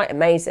is quite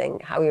amazing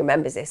how he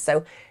remembers this.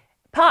 So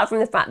apart from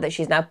the fact that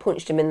she's now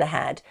punched him in the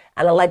head,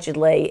 and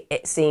allegedly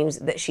it seems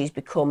that she's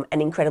become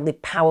an incredibly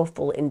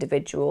powerful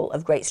individual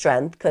of great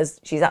strength,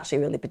 because she's actually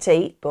really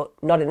petite, but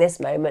not in this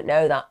moment.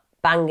 No, that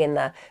bang in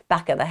the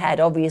back of the head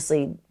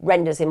obviously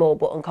renders him all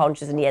but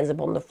unconscious and he ends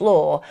up on the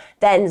floor,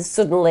 then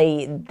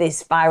suddenly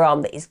this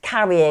firearm that he's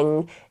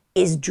carrying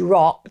is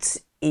dropped,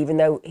 even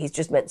though he's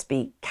just meant to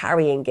be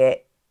carrying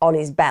it on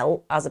his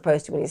belt as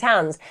opposed to in his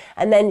hands.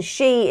 And then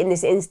she, in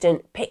this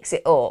instant, picks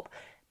it up,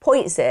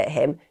 points it at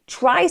him,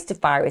 tries to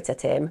fire it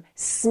at him,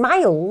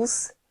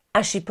 smiles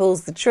as she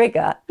pulls the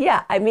trigger.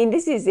 Yeah, I mean,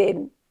 this is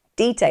in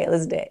detail,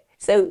 isn't it?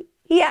 So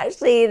he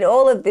actually, in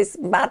all of this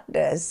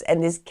madness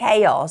and this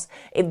chaos,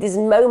 in this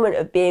moment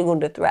of being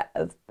under threat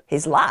of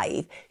his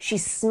life, she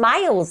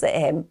smiles at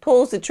him,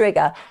 pulls the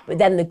trigger, but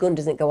then the gun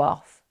doesn't go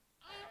off.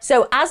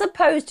 So as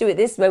opposed to at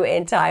this moment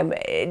in time,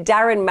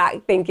 Darren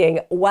Mack thinking,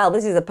 well,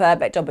 this is a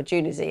perfect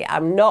opportunity.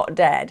 I'm not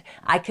dead.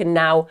 I can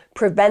now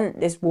prevent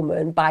this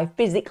woman by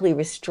physically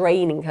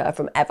restraining her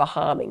from ever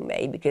harming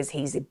me because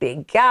he's a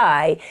big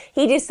guy.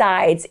 He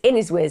decides in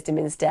his wisdom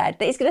instead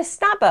that he's going to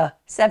stab her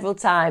several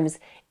times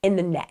in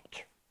the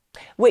neck,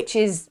 which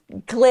is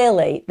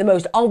clearly the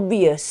most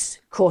obvious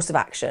course of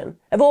action.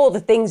 Of all the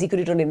things he could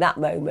have done in that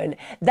moment,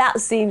 that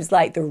seems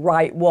like the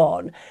right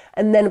one.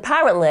 And then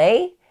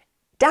apparently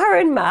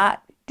Darren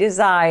Mack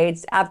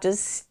decides, after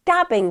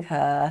stabbing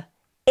her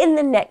in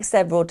the neck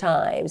several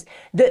times,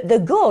 that the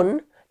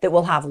gun that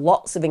will have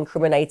lots of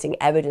incriminating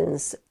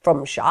evidence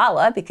from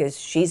Charla, because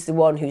she's the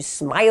one who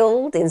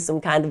smiled in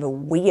some kind of a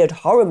weird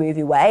horror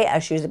movie way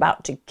as she was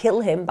about to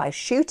kill him by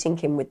shooting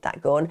him with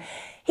that gun,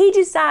 he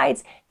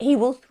decides he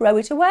will throw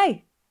it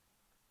away.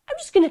 I'm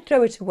just going to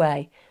throw it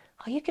away.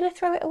 Are you going to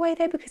throw it away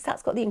though? Because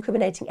that's got the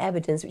incriminating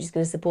evidence, which is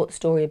going to support the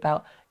story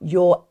about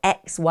your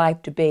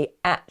ex-wife-to-be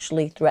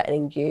actually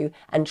threatening you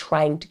and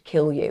trying to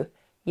kill you.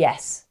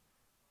 Yes,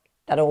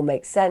 that all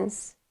makes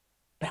sense,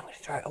 but I'm going to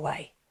throw it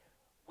away.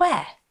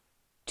 Where?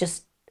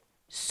 Just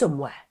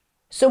somewhere.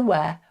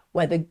 Somewhere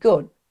where the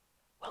gun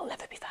will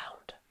never be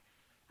found.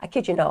 I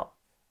kid you not.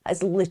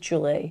 That's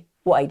literally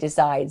what he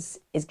decides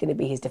is going to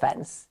be his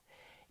defence.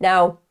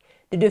 Now,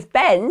 the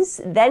defence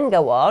then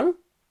go on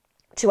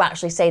to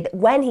actually say that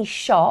when he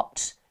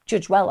shot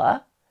Judge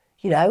Weller,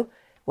 you know,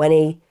 when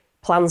he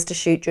plans to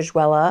shoot Judge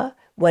Weller,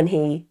 when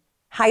he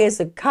hires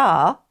a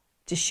car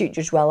to shoot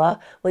Judge Weller,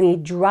 when he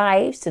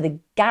drives to the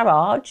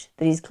garage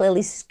that he's clearly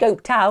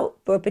scoped out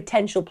for a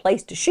potential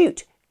place to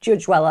shoot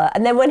Judge Weller,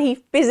 and then when he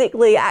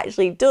physically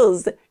actually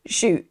does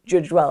shoot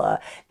Judge Weller,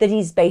 that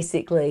he's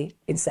basically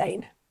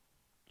insane.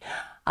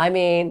 I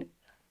mean,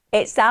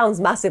 it sounds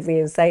massively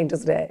insane,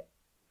 doesn't it?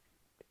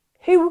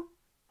 Who,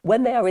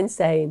 when they are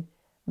insane,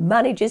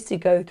 manages to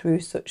go through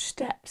such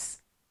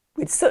steps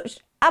with such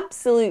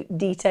absolute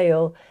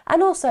detail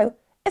and also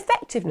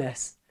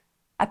effectiveness?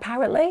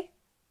 Apparently,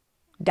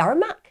 Darren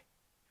Mack.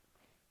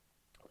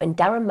 When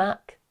Darren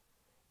Mack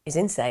is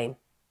insane,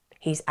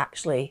 he's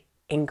actually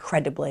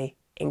incredibly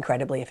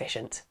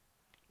efficient.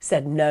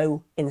 Said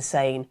no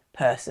insane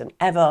person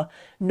ever,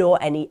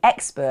 nor any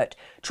expert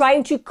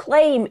trying to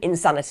claim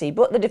insanity,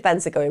 but the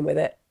defence are going with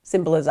it.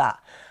 Simple as that.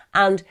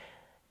 And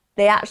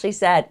they actually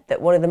said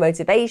that one of the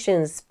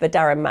motivations for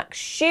Darren Mack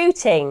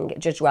shooting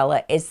Judge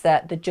Weller is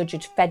that the judge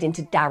had fed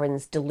into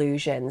Darren's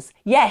delusions.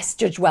 Yes,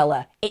 Judge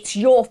Weller, it's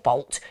your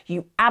fault,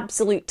 you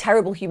absolute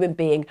terrible human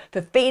being,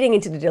 for feeding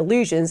into the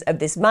delusions of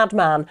this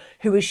madman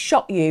who has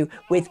shot you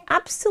with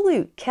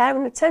absolute care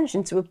and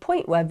attention to a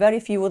point where very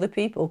few other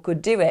people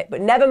could do it.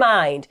 But never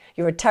mind,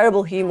 you're a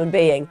terrible human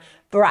being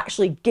for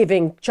actually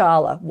giving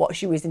Charla what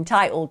she was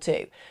entitled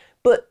to.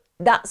 But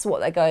that's what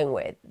they're going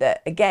with,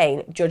 that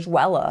again, Judge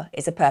Weller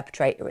is a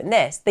perpetrator in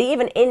this. They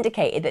even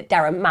indicated that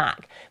Darren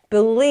Mack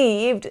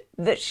believed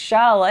that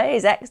Charla,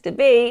 his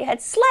ex-to-be,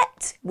 had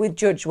slept with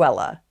Judge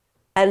Weller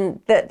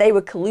and that they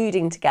were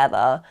colluding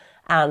together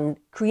and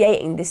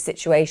creating this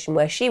situation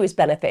where she was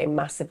benefiting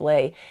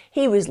massively,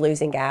 he was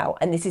losing out,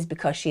 and this is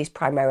because she's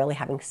primarily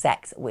having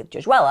sex with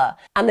Judge Weller.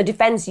 And the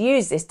defence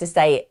used this to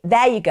say,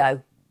 there you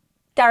go,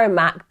 Darren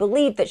Mack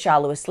believed that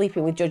Charla was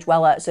sleeping with Judge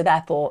Weller, so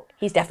therefore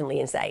he's definitely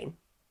insane.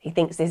 He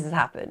thinks this has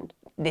happened.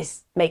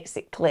 This makes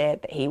it clear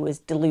that he was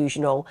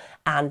delusional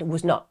and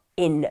was not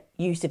in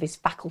use of his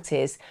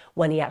faculties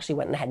when he actually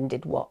went ahead and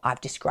did what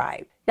I've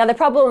described. Now, the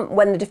problem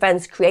when the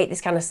defence create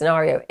this kind of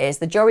scenario is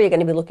the jury are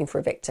going to be looking for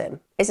a victim.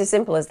 It's as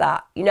simple as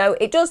that. You know,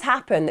 it does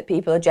happen that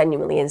people are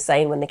genuinely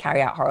insane when they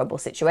carry out horrible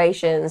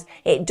situations.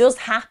 It does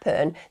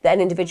happen that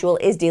an individual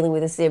is dealing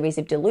with a series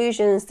of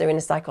delusions. They're in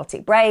a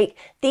psychotic break.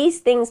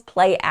 These things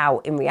play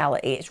out in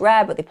reality. It's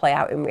rare, but they play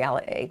out in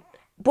reality.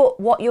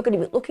 But what you're going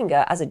to be looking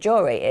at as a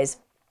jury is,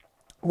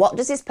 what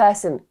does this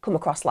person come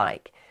across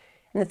like?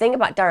 And the thing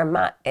about Darren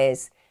Mack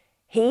is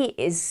he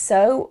is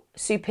so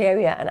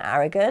superior and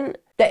arrogant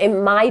that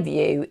in my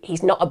view,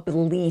 he's not a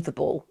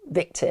believable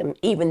victim,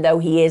 even though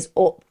he is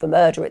up for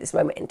murder at this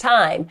moment in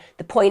time.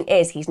 The point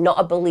is, he's not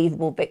a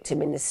believable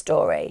victim in this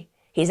story.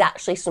 He's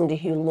actually somebody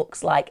who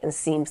looks like and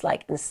seems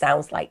like and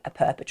sounds like a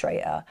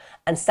perpetrator,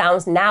 and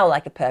sounds now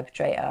like a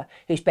perpetrator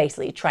who's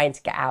basically trying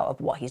to get out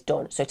of what he's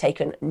done. So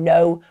taken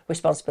no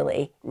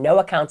responsibility, no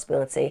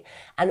accountability,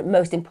 and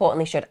most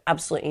importantly, showed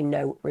absolutely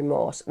no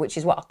remorse, which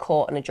is what a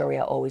court and a jury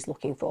are always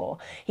looking for.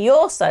 He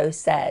also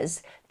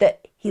says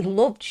that he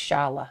loved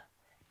Charla.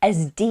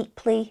 as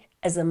deeply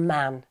as a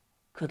man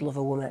could love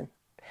a woman.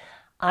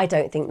 I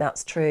don't think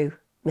that's true,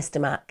 Mr.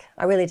 Mack.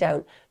 I really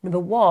don't. Number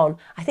one,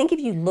 I think if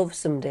you love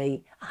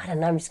somebody, I don't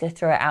know, I'm just going to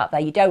throw it out there,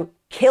 you don't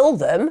kill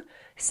them.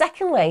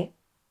 Secondly,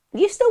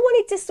 you still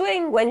wanted to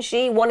swing when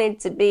she wanted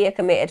to be a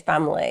committed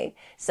family.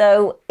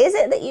 So is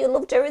it that you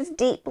loved her as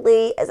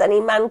deeply as any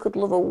man could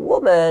love a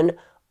woman,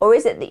 or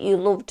is it that you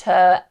loved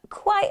her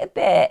quite a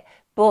bit,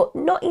 but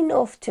not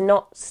enough to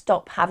not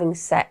stop having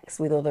sex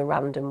with other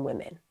random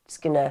women? It's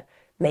going to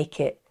make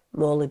it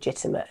more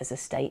legitimate as a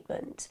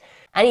statement.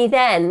 And he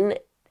then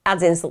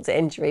adds insult to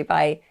injury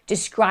by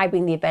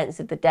describing the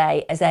events of the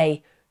day as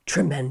a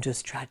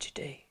tremendous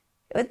tragedy.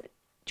 It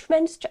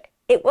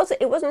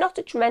was not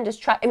a tremendous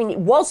tragedy. I mean, it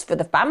was for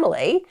the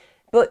family,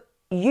 but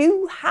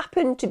you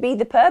happened to be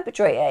the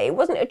perpetrator. It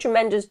wasn't a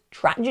tremendous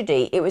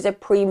tragedy. It was a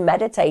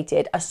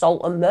premeditated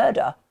assault and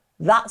murder.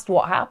 That's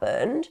what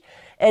happened.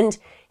 And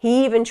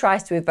he even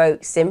tries to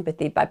evoke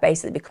sympathy by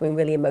basically becoming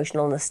really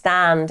emotional on the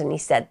stand. And he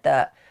said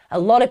that a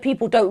lot of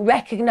people don't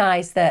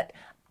recognise that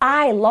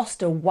I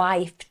lost a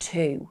wife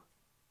too.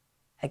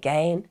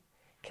 Again,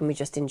 can we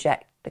just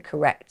inject the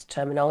correct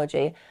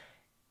terminology?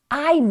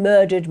 I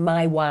murdered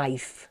my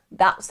wife.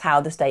 That's how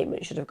the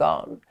statement should have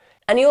gone.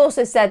 And he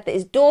also said that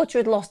his daughter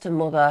had lost her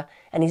mother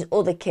and his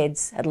other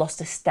kids had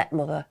lost a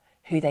stepmother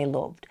who they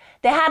loved.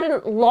 They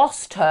hadn't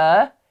lost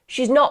her.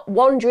 She's not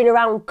wandering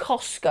around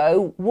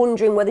Costco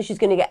wondering whether she's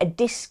going to get a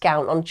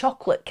discount on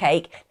chocolate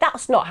cake.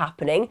 That's not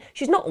happening.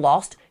 She's not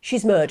lost.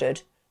 She's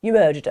murdered. You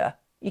murdered her.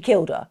 You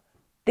killed her.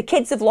 The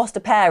kids have lost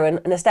a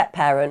parent and a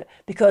step-parent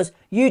because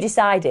you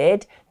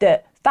decided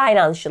that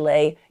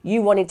financially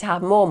you wanted to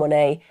have more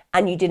money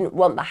and you didn't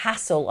want the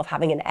hassle of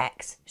having an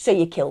ex, so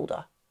you killed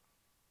her.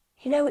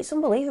 You know, it's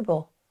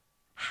unbelievable.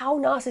 How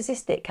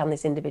narcissistic can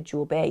this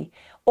individual be?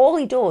 All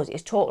he does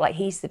is talk like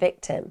he's the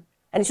victim.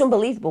 And it's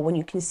unbelievable when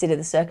you consider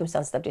the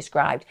circumstances I've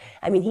described.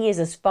 I mean, he is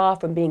as far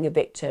from being a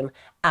victim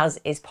as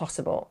is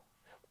possible.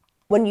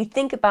 When you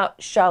think about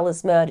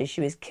Charla's murder,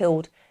 she was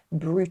killed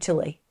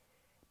brutally.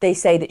 They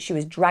say that she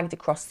was dragged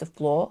across the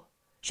floor.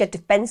 She had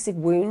defensive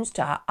wounds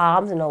to her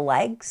arms and her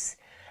legs.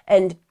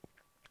 And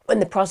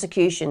when the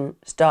prosecution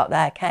start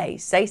their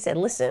case, they said,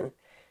 listen,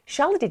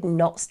 Charla did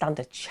not stand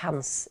a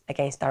chance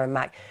against Darren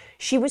Mack.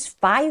 She was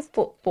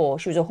 5'4",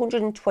 she was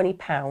 120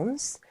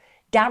 pounds.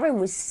 Darren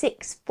was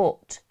 6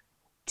 foot,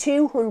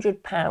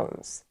 200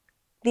 pounds.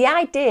 The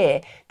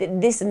idea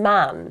that this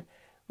man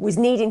was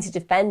needing to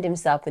defend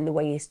himself in the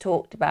way he's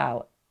talked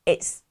about,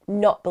 it's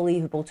not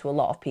believable to a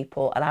lot of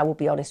people, and I will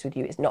be honest with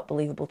you, it's not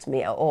believable to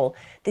me at all.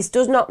 This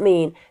does not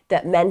mean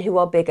that men who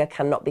are bigger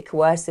cannot be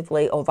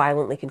coercively or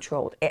violently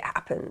controlled. It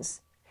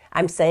happens.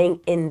 I'm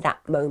saying in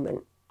that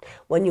moment,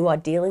 when you are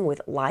dealing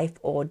with life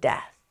or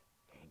death,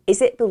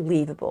 is it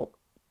believable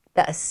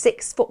that a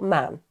 6 foot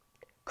man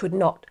could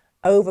not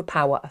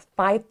overpower a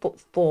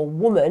 5'4"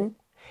 woman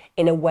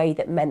in a way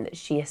that meant that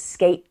she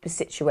escaped the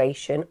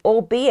situation,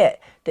 albeit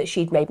that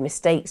she'd made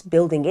mistakes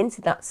building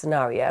into that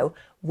scenario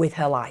with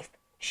her life?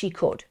 She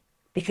could,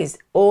 because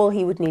all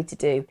he would need to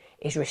do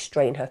is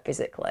restrain her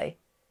physically.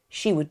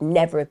 She would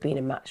never have been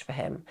a match for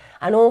him.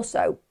 And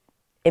also,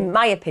 in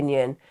my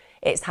opinion,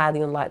 it's highly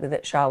unlikely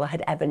that Charla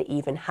had ever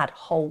even had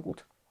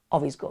hold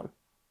of his gun.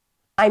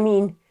 I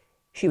mean,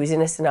 she was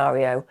in a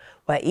scenario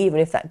where even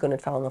if that gun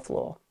had fell on the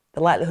floor,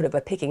 the likelihood of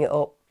her picking it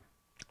up,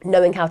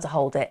 knowing how to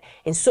hold it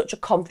in such a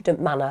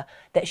confident manner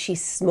that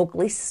she's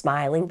smugly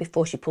smiling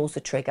before she pulls the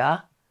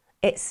trigger,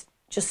 it's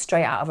just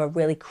straight out of a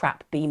really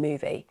crap B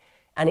movie.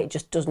 And it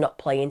just does not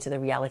play into the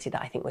reality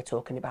that I think we're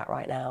talking about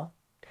right now.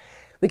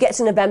 We get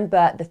to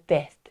November the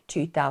 5th,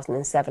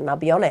 2007. I'll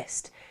be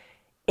honest,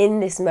 in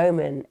this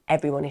moment,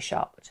 everyone is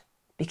shocked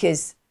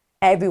because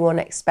everyone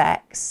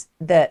expects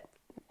that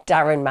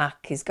Darren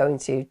Mack is going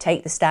to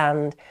take the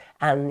stand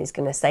and is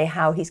going to say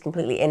how he's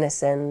completely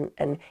innocent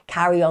and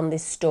carry on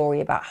this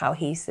story about how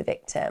he's the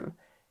victim.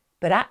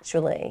 But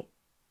actually,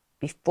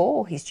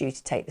 before he's due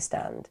to take the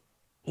stand,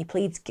 he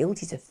pleads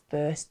guilty to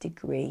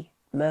first-degree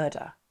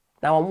murder.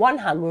 Now, on one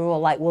hand, we're all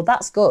like, well,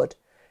 that's good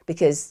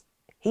because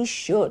he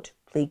should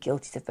plead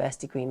guilty to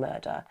first-degree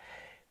murder.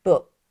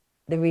 But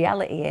the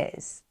reality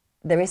is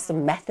there is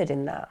some method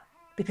in that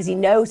because he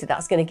knows that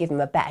that's going to give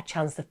him a better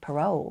chance of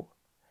parole.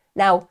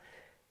 Now,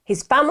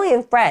 his family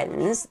and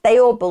friends, they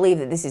all believe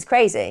that this is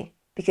crazy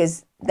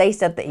because they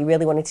said that he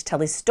really wanted to tell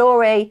his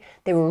story.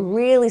 They were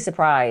really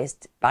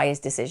surprised by his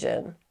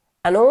decision.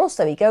 And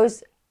also, he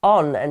goes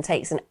on and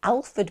takes an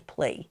Alford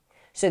plea.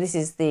 So this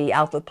is the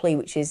Alford plea,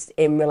 which is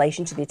in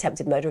relation to the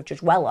attempted murder of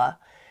Judge Weller.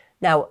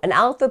 Now, an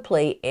Alford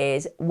plea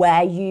is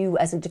where you,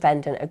 as a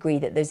defendant, agree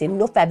that there's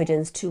enough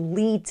evidence to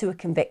lead to a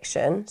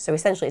conviction. So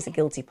essentially, it's a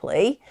guilty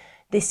plea.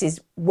 This is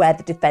where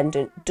the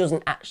defendant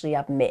doesn't actually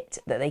admit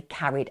that they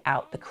carried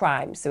out the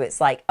crime. So it's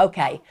like,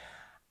 okay,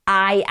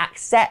 I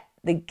accept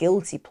the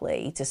guilty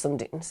plea to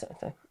something.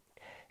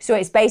 So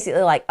it's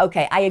basically like,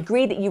 okay, I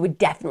agree that you would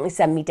definitely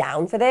send me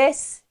down for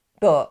this,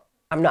 but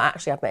I'm not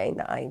actually admitting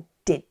that I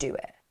did do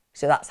it.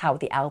 So that's how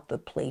the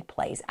Alford plea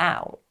plays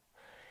out.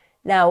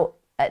 Now,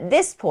 At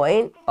this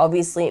point,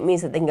 obviously, it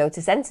means that they can go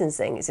to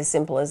sentencing. It's as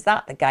simple as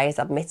that. The guy has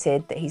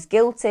admitted that he's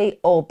guilty,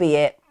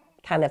 albeit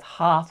kind of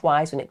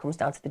half-wise when it comes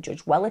down to the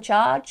Judge Weller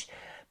charge.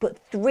 But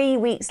 3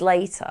 weeks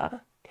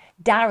later,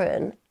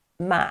 Darren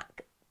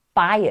Mack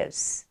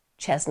fires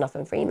Chesnoff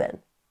and Freeman.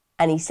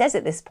 And he says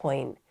at this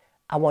point,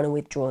 I want to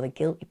withdraw the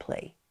guilty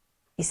plea.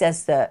 He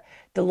says that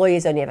the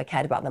lawyers only ever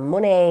cared about the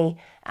money,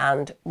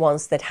 and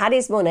once they'd had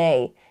his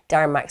money,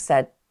 Darren Mack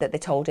said that they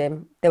told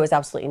him there was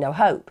absolutely no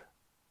hope.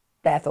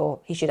 Therefore,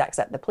 he should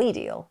accept the plea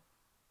deal.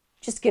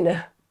 Just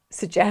gonna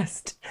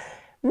suggest,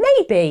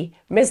 maybe,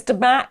 Mr.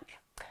 Mack,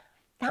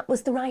 that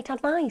was the right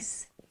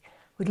advice.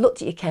 We'd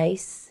looked at your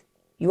case.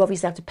 You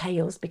obviously have to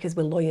pay us because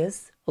we're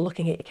lawyers. We're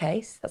looking at your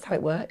case. That's how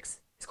it works.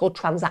 It's called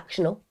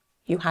transactional.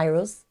 You hire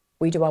us.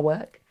 We do our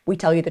work. We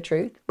tell you the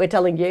truth. We're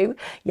telling you,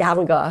 you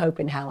haven't got a hope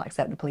in hell,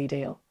 accept the plea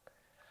deal.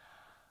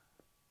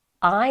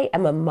 I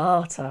am a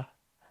martyr.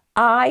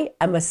 I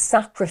am a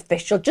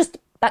sacrificial. Just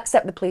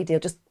accept the plea deal.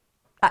 Just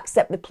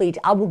accept the plea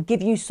deal. I will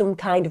give you some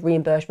kind of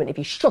reimbursement if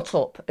you shut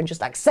up and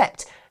just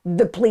accept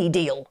the plea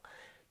deal.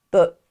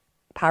 But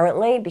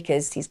apparently,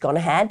 because he's gone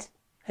ahead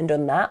and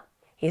done that,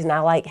 he's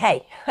now like,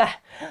 hey,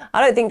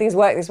 I don't think things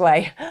work this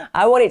way.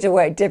 I want it to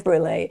work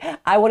differently.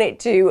 I want it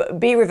to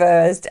be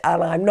reversed,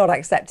 and I'm not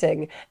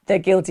accepting the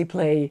guilty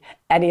plea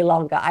any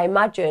longer. I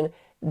imagine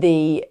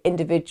the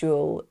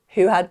individual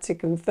who had to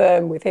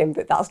confirm with him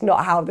that that's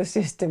not how the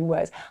system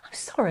works. I'm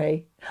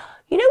sorry.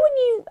 You know, when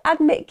you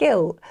admit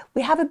guilt,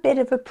 we have a bit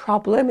of a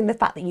problem in the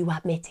fact that you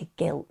admitted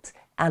guilt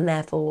and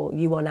therefore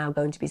you are now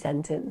going to be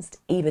sentenced,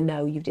 even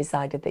though you've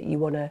decided that you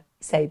want to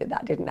say that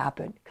that didn't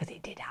happen, because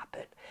it did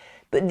happen.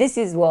 But this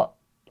is what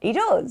he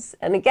does.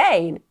 And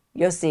again,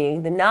 you're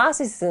seeing the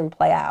narcissism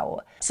play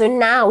out. So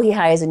now he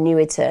hires a new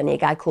attorney, a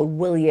guy called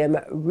William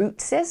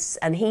Rootsis,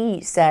 and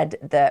he said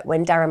that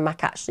when Darren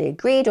Mack actually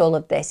agreed all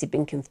of this, he'd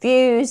been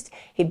confused,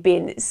 he'd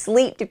been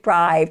sleep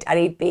deprived, and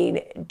he'd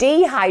been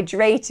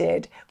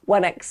dehydrated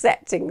when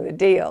accepting the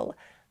deal.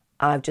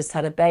 I've just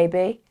had a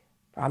baby.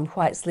 I'm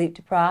quite sleep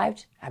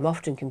deprived. I'm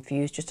often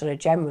confused just on a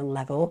general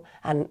level,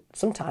 and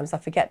sometimes I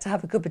forget to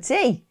have a cup of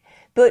tea.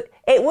 But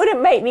it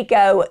wouldn't make me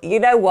go,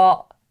 you know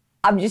what?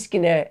 I'm just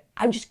gonna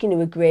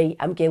agree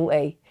I'm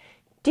guilty.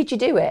 Did you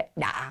do it?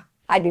 Nah,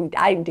 I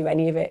didn't do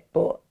any of it.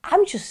 But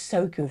I'm just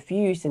so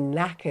confused and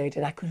knackered,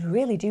 and I could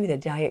really do with a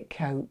Diet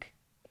Coke.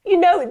 You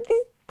know,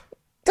 this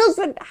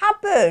doesn't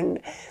happen.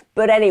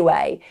 But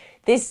anyway,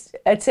 this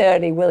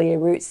attorney, William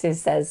Rootsis,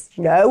 says,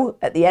 no,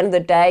 at the end of the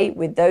day,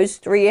 with those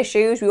 3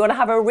 issues, we want to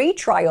have a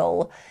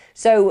retrial.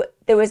 So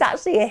there was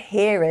actually a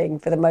hearing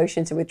for the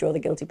motion to withdraw the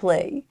guilty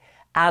plea.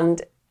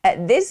 And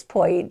at this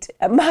point,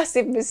 a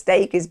massive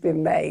mistake has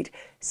been made.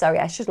 Sorry,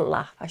 I shouldn't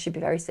laugh. I should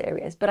be very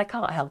serious, but I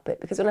can't help it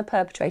because when a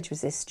perpetrator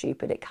is this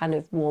stupid, it kind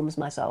of warms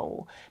my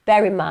soul.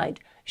 Bear in mind,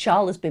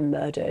 Charla's been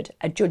murdered,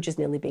 a judge has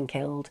nearly been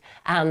killed,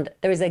 and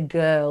there is a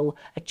girl,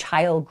 a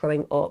child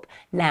growing up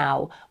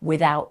now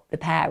without the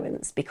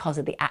parents because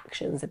of the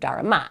actions of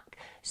Darren Mack.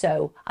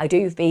 So I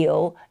do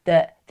feel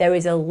that there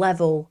is a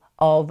level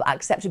of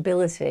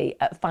acceptability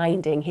at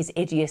finding his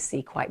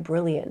idiocy quite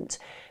brilliant,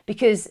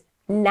 because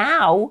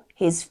now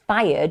he's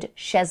fired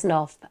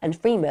Chesnoff and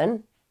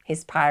Freeman,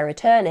 his prior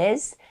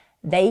attorneys,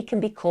 they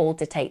can be called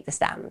to take the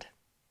stand.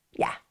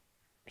 Yeah,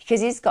 because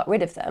he's got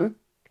rid of them,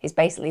 he's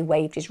basically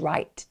waived his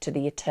right to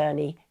the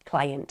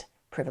attorney-client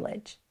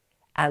privilege.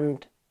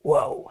 And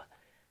whoa,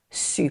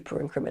 super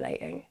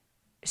incriminating.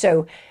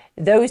 So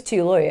those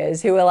 2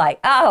 lawyers who were like,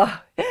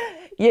 oh,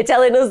 you're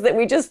telling us that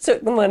we just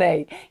took the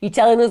money. You're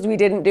telling us we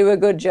didn't do a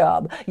good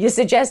job. You're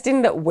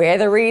suggesting that we're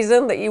the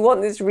reason that you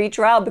want this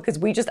retrial because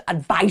we just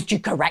advised you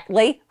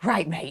correctly?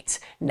 Right, mate.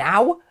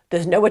 Now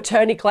there's no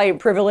attorney-client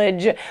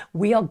privilege.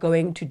 We are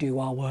going to do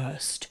our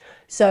worst.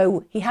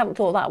 So he hadn't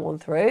thought that one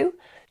through.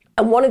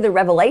 And one of the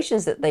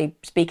revelations that they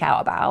speak out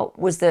about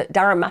was that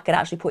Darren Mack had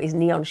actually put his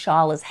knee on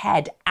Charla's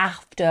head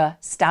after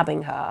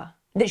stabbing her,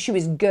 that she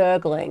was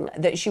gurgling,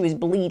 that she was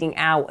bleeding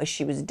out as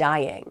she was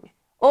dying.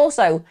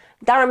 Also,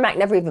 Darren Mack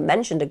never even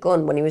mentioned a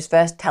gun when he was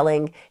first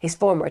telling his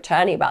former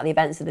attorney about the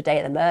events of the day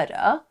of the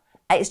murder.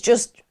 It's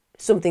just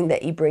something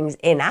that he brings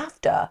in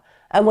after.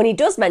 And when he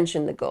does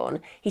mention the gun,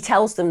 he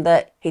tells them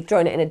that he'd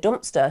thrown it in a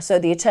dumpster. So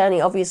the attorney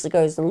obviously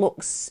goes and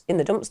looks in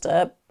the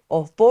dumpster,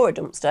 or for a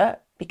dumpster,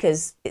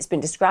 because it's been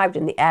described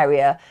in the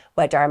area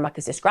where Darren Mack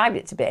has described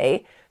it to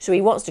be. So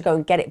he wants to go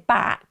and get it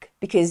back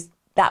because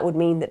that would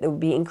mean that there would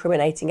be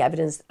incriminating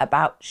evidence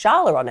about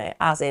Charla on it,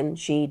 as in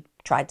she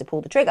tried to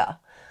pull the trigger.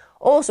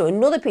 Also,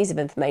 another piece of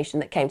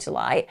information that came to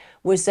light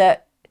was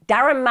that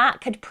Darren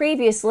Mack had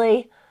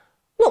previously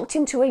looked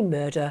into a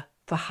murder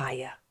for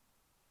hire.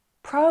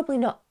 Probably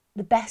not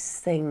the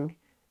best thing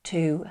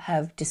to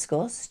have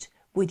discussed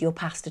with your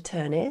past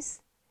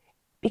attorneys,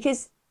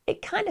 because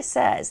it kind of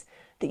says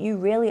that you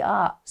really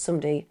are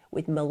somebody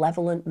with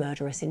malevolent,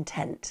 murderous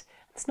intent.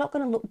 It's not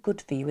going to look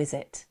good for you, is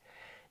it?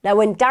 Now,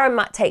 when Darren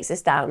Mack takes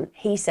this down,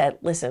 he said,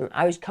 listen,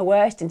 I was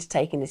coerced into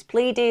taking this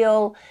plea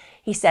deal.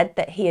 He said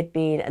that he had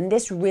been, and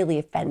this really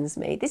offends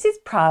me, this is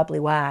probably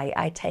why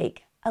I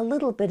take a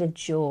little bit of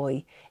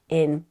joy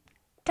in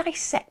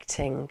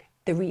dissecting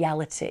the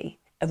reality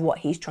of what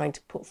he's trying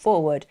to put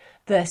forward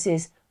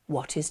versus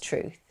what is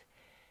truth.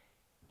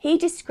 He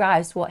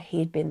describes what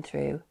he'd been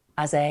through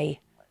as a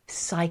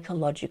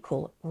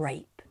psychological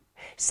rape,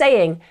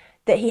 saying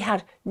that he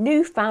had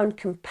newfound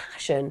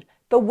compassion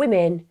for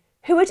women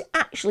who had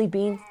actually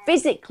been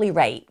physically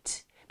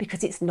raped,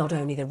 because it's not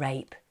only the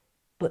rape,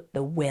 but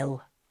the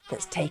will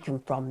that's taken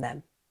from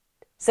them.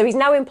 So he's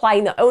now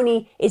implying that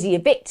only is he a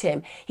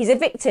victim, he's a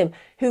victim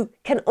who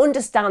can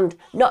understand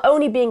not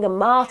only being a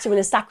martyr and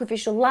a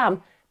sacrificial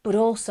lamb, but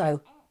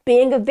also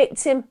being a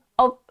victim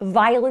of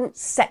violent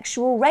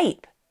sexual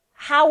rape.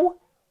 How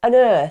on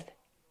earth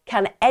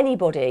can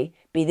anybody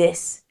be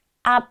this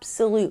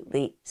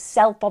absolutely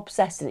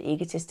self-obsessed and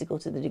egotistical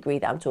to the degree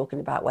that I'm talking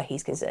about where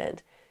he's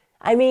concerned?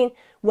 I mean,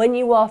 when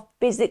you are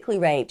physically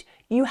raped,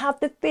 you have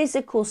the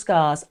physical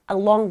scars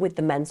along with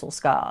the mental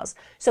scars.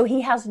 So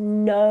he has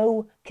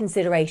no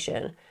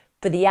consideration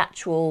for the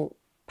actual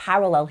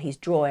parallel he's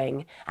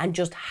drawing and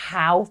just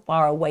how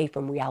far away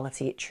from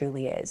reality it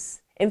truly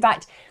is. In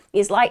fact,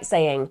 it's like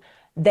saying,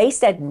 they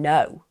said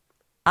no,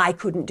 I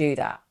couldn't do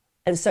that.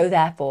 And so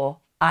therefore,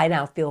 I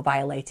now feel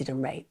violated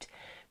and raped.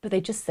 But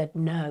they just said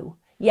no.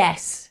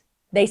 Yes,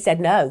 they said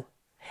no.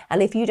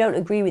 And if you don't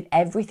agree with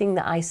everything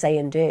that I say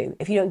and do,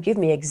 if you don't give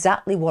me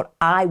exactly what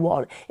I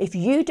want, if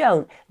you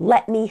don't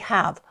let me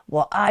have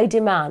what I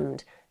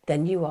demand,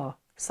 then you are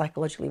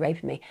psychologically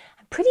raping me.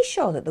 I'm pretty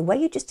sure that the way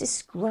you just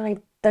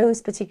described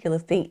those particular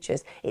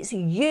features, it's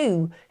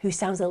you who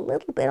sounds a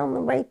little bit on the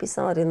rapey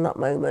side in that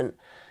moment.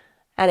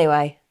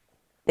 Anyway,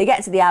 they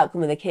get to the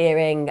outcome of the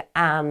hearing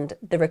and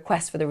the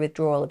request for the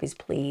withdrawal of his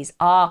pleas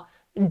are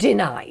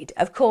denied.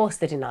 Of course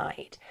they're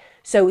denied.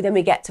 So then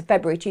we get to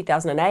February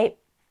 2008.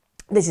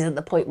 This is at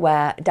the point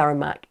where Darren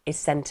Mack is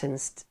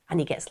sentenced and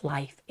he gets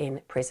life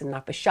in prison.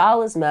 Now, for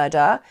Charla's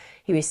murder,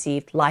 he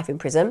received life in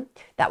prison.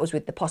 That was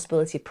with the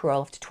possibility of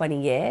parole up to 20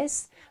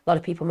 years. A lot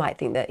of people might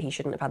think that he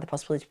shouldn't have had the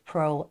possibility of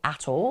parole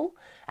at all.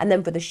 And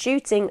then for the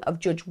shooting of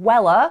Judge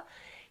Weller,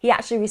 he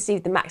actually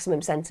received the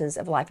maximum sentence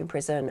of life in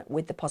prison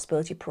with the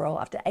possibility of parole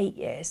after 8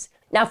 years.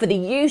 Now, for the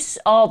use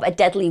of a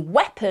deadly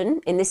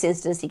weapon, in this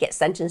instance, he gets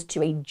sentenced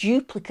to a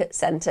duplicate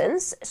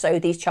sentence. So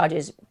these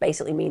charges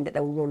basically mean that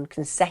they'll run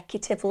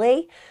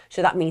consecutively.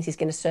 So that means he's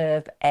going to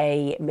serve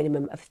a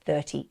minimum of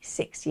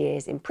 36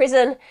 years in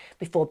prison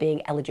before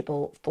being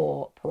eligible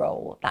for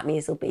parole. That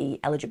means he'll be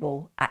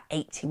eligible at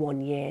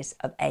 81 years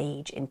of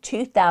age in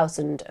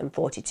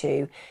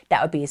 2042.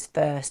 That would be his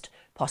first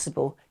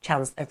possible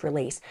chance of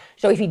release.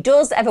 So if he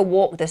does ever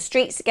walk the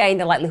streets again,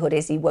 the likelihood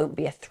is he won't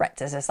be a threat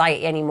to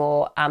society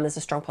anymore, and there's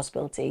a strong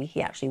possibility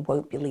he actually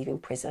won't be leaving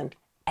prison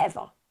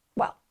ever.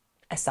 Well,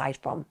 aside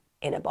from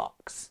in a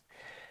box.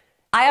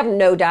 I have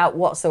no doubt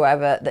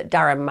whatsoever that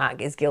Darren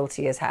Mack is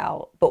guilty as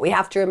hell, but we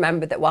have to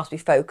remember that whilst we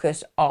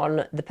focus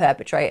on the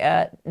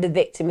perpetrator, the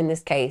victim in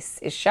this case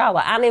is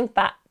Charla, and in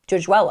fact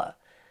Judge Weller.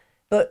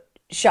 But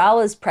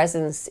Charla's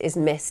presence is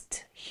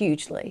missed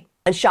hugely.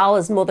 And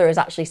Charla's mother has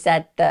actually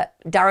said that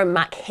Darren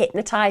Mack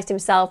hypnotised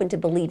himself into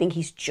believing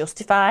he's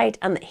justified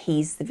and that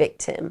he's the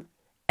victim.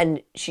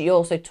 And she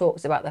also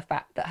talks about the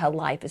fact that her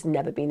life has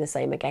never been the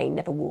same again,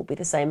 never will be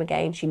the same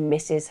again. She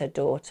misses her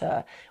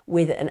daughter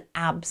with an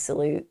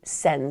absolute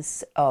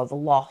sense of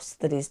loss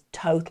that is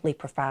totally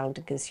profound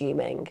and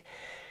consuming.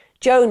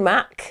 Joan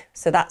Mack,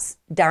 so that's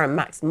Darren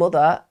Mack's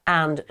mother,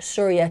 and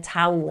Surya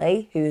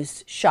Townley,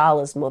 who's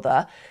Charla's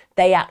mother,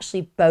 they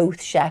actually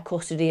both share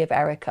custody of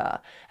Erica.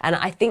 And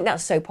I think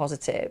that's so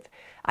positive.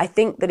 I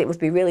think that it must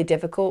be really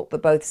difficult for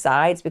both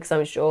sides because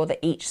I'm sure that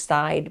each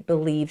side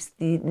believes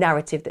the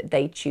narrative that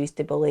they choose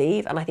to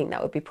believe. And I think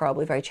that would be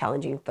probably very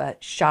challenging for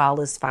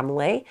Charla's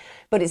family.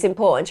 But it's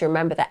important to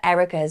remember that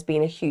Erica has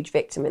been a huge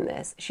victim in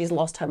this. She's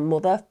lost her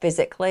mother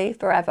physically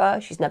forever.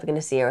 She's never going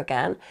to see her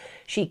again.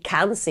 She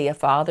can see her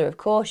father, of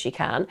course she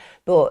can,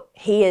 but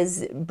he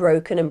has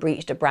broken and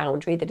breached a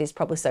boundary that is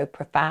probably so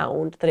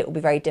profound that it will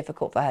be very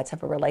difficult for her to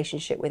have a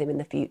relationship with him in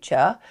the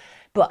future.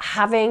 But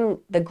having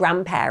the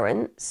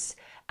grandparents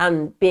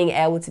and being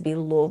able to be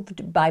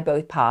loved by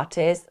both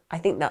parties, I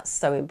think that's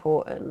so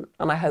important.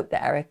 And I hope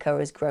that Erica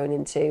has grown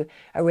into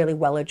a really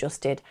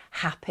well-adjusted,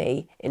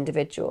 happy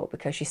individual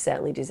because she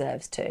certainly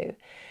deserves to.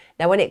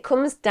 Now, when it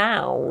comes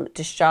down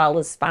to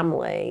Charla's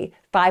family,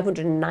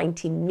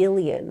 590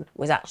 million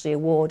was actually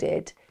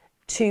awarded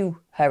to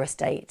her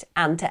estate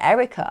and to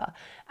Erica.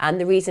 And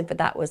the reason for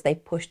that was they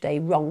pushed a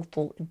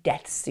wrongful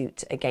death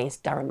suit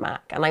against Darren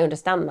Mack. And I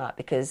understand that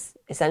because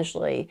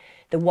essentially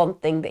the one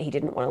thing that he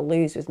didn't want to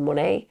lose was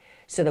money.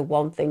 So the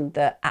one thing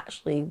that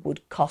actually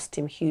would cost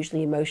him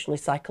hugely emotionally,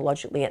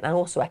 psychologically, and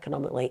also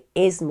economically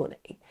is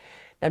money.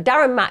 Now,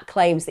 Darren Mack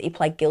claims that he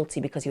pled guilty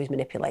because he was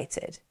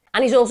manipulated.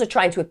 And he's also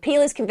trying to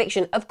appeal his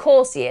conviction. Of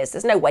course he is.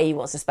 There's no way he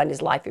wants to spend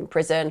his life in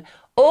prison.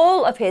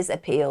 All of his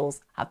appeals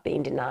have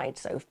been denied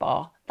so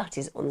far. That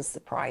is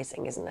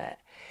unsurprising, isn't it?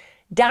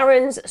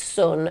 Darren's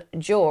son,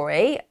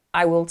 Jory,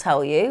 I will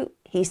tell you,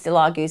 he still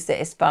argues that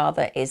his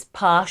father is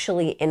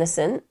partially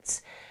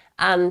innocent.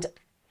 And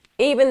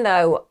even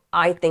though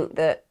I think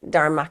that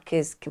Darren Mack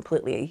is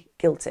completely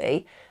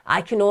guilty,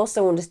 I can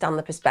also understand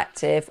the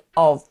perspective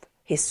of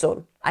his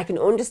son. I can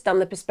understand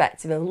the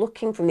perspective of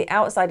looking from the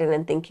outside in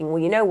and thinking,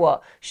 well, you know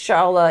what?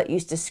 Charla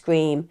used to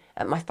scream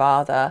at my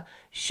father.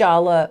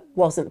 Charla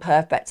wasn't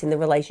perfect in the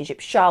relationship.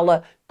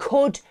 Charla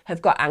could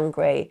have got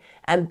angry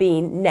and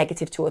been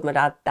negative towards my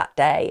dad that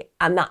day,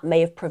 and that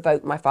may have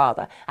provoked my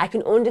father. I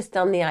can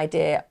understand the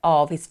idea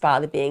of his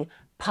father being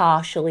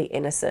partially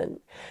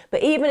innocent.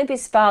 But even if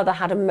his father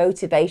had a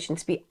motivation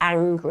to be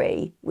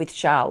angry with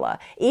Charla,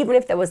 even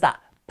if there was that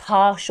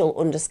partial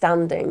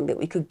understanding that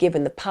we could give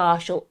and the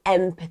partial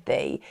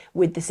empathy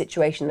with the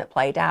situation that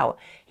played out,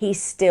 he's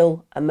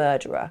still a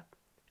murderer.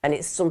 And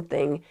it's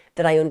something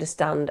that I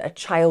understand a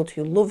child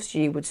who loves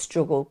you would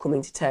struggle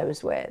coming to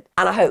terms with.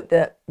 And I hope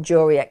that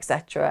jury,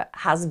 etc.,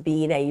 has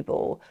been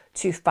able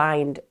to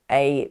find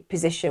a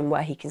position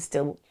where he can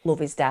still love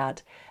his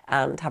dad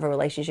and have a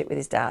relationship with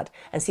his dad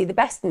and see the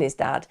best in his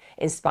dad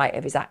in spite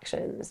of his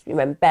actions.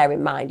 Remember, bear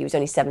in mind, he was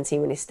only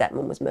 17 when his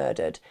stepmom was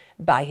murdered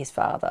by his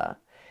father.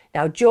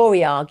 Now,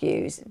 jury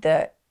argues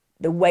that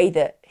the way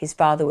that his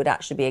father would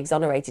actually be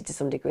exonerated to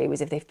some degree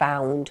was if they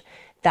found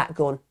that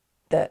gun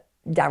that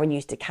Darren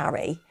used to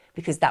carry,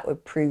 because that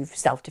would prove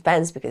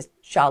self-defence, because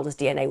Charla's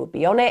DNA would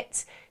be on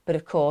it. But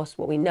of course,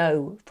 what we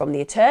know from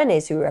the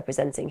attorneys who were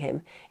representing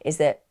him is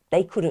that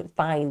they couldn't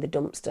find the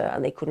dumpster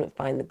and they couldn't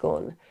find the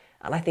gun.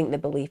 And I think the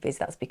belief is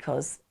that's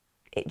because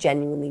it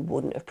genuinely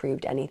wouldn't have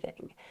proved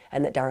anything,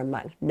 and that Darren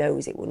Mack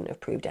knows it wouldn't have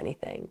proved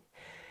anything.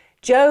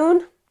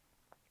 Joan,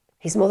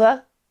 his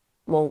mother,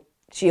 well,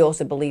 she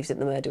also believes that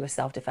the murder was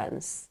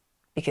self-defence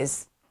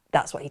because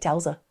that's what he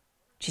tells her.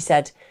 She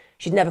said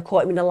she'd never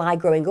caught him in a lie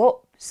growing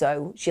up,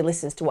 so she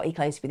listens to what he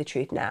claims to be the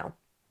truth now.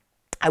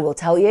 I will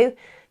tell you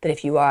that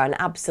if you are an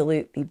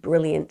absolutely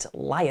brilliant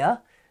liar,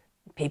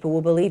 people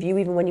will believe you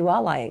even when you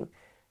are lying.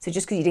 So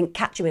just because you didn't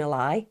catch him in a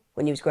lie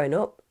when he was growing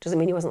up doesn't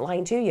mean he wasn't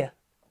lying to you.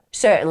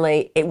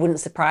 Certainly, it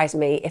wouldn't surprise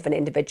me if an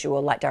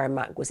individual like Darren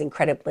Mack was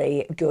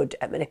incredibly good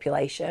at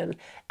manipulation.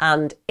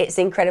 And it's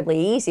incredibly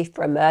easy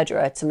for a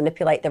murderer to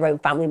manipulate their own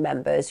family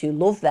members who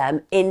love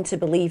them into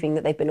believing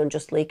that they've been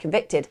unjustly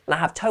convicted. And I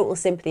have total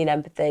sympathy and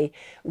empathy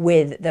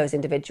with those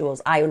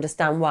individuals. I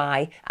understand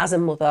why, as a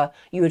mother,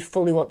 you would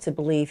fully want to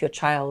believe your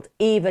child,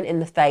 even in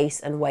the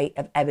face and weight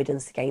of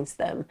evidence against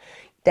them.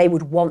 They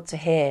would want to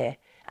hear,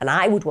 and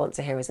I would want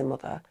to hear as a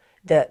mother,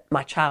 that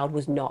my child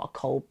was not a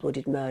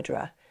cold-blooded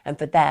murderer. And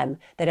for them,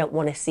 they don't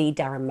want to see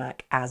Darren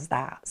Mack as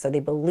that. So they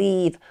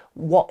believe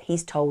what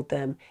he's told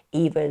them,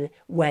 even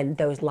when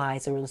those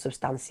lies are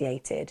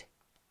unsubstantiated.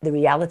 The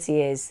reality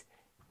is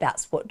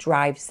that's what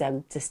drives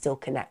them to still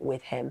connect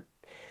with him.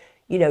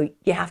 You know,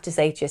 you have to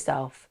say to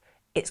yourself,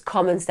 it's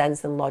common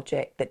sense and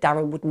logic that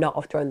Darren would not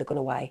have thrown the gun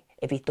away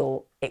if he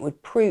thought it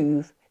would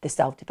prove the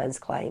self-defence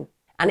claim.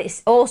 And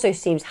it also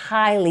seems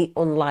highly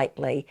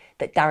unlikely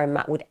that Darren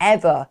Mack would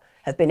ever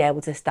have been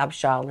able to stab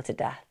Charla to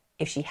death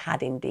if she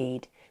had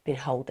indeed been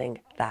holding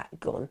that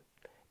gun.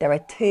 There are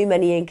too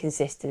many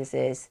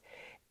inconsistencies,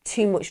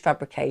 too much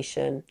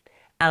fabrication,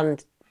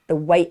 and the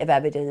weight of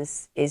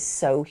evidence is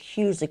so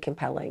hugely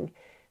compelling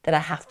that I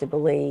have to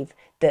believe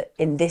that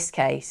in this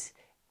case,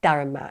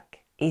 Darren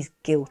Mack is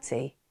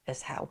guilty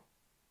as hell.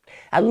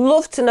 I'd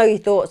love to know your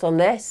thoughts on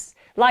this.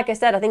 Like I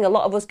said, I think a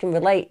lot of us can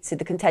relate to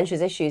the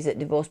contentious issues that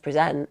divorce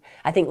present.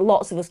 I think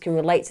lots of us can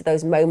relate to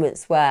those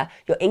moments where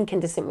you're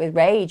incandescent with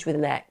rage with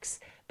an ex,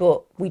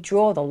 but we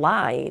draw the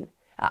line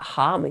at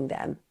harming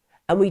them.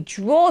 And we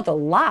draw the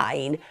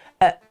line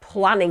at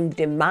planning the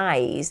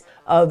demise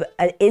of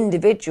an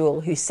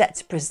individual who's set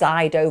to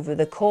preside over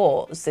the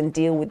courts and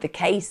deal with the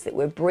case that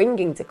we're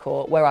bringing to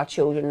court where our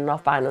children and our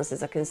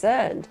finances are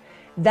concerned.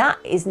 That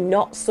is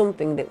not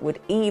something that would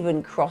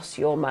even cross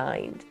your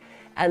mind.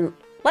 And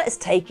let's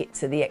take it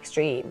to the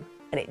extreme,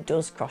 and it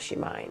does cross your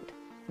mind.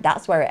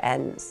 That's where it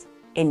ends,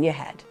 in your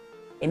head,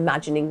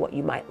 imagining what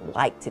you might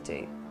like to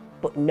do,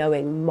 but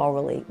knowing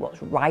morally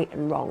what's right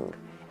and wrong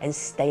and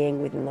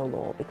staying within the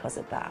law because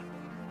of that.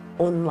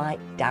 Unlike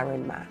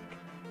Darren Mack,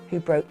 who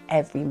broke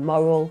every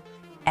moral,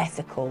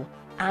 ethical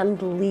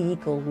and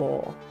legal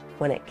law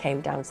when it came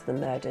down to the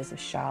murders of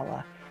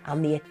Charla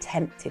and the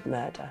attempted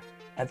murder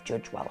of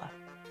Judge Weller.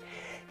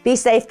 Be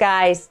safe,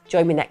 guys.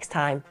 Join me next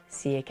time.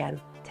 See you again.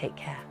 Take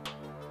care.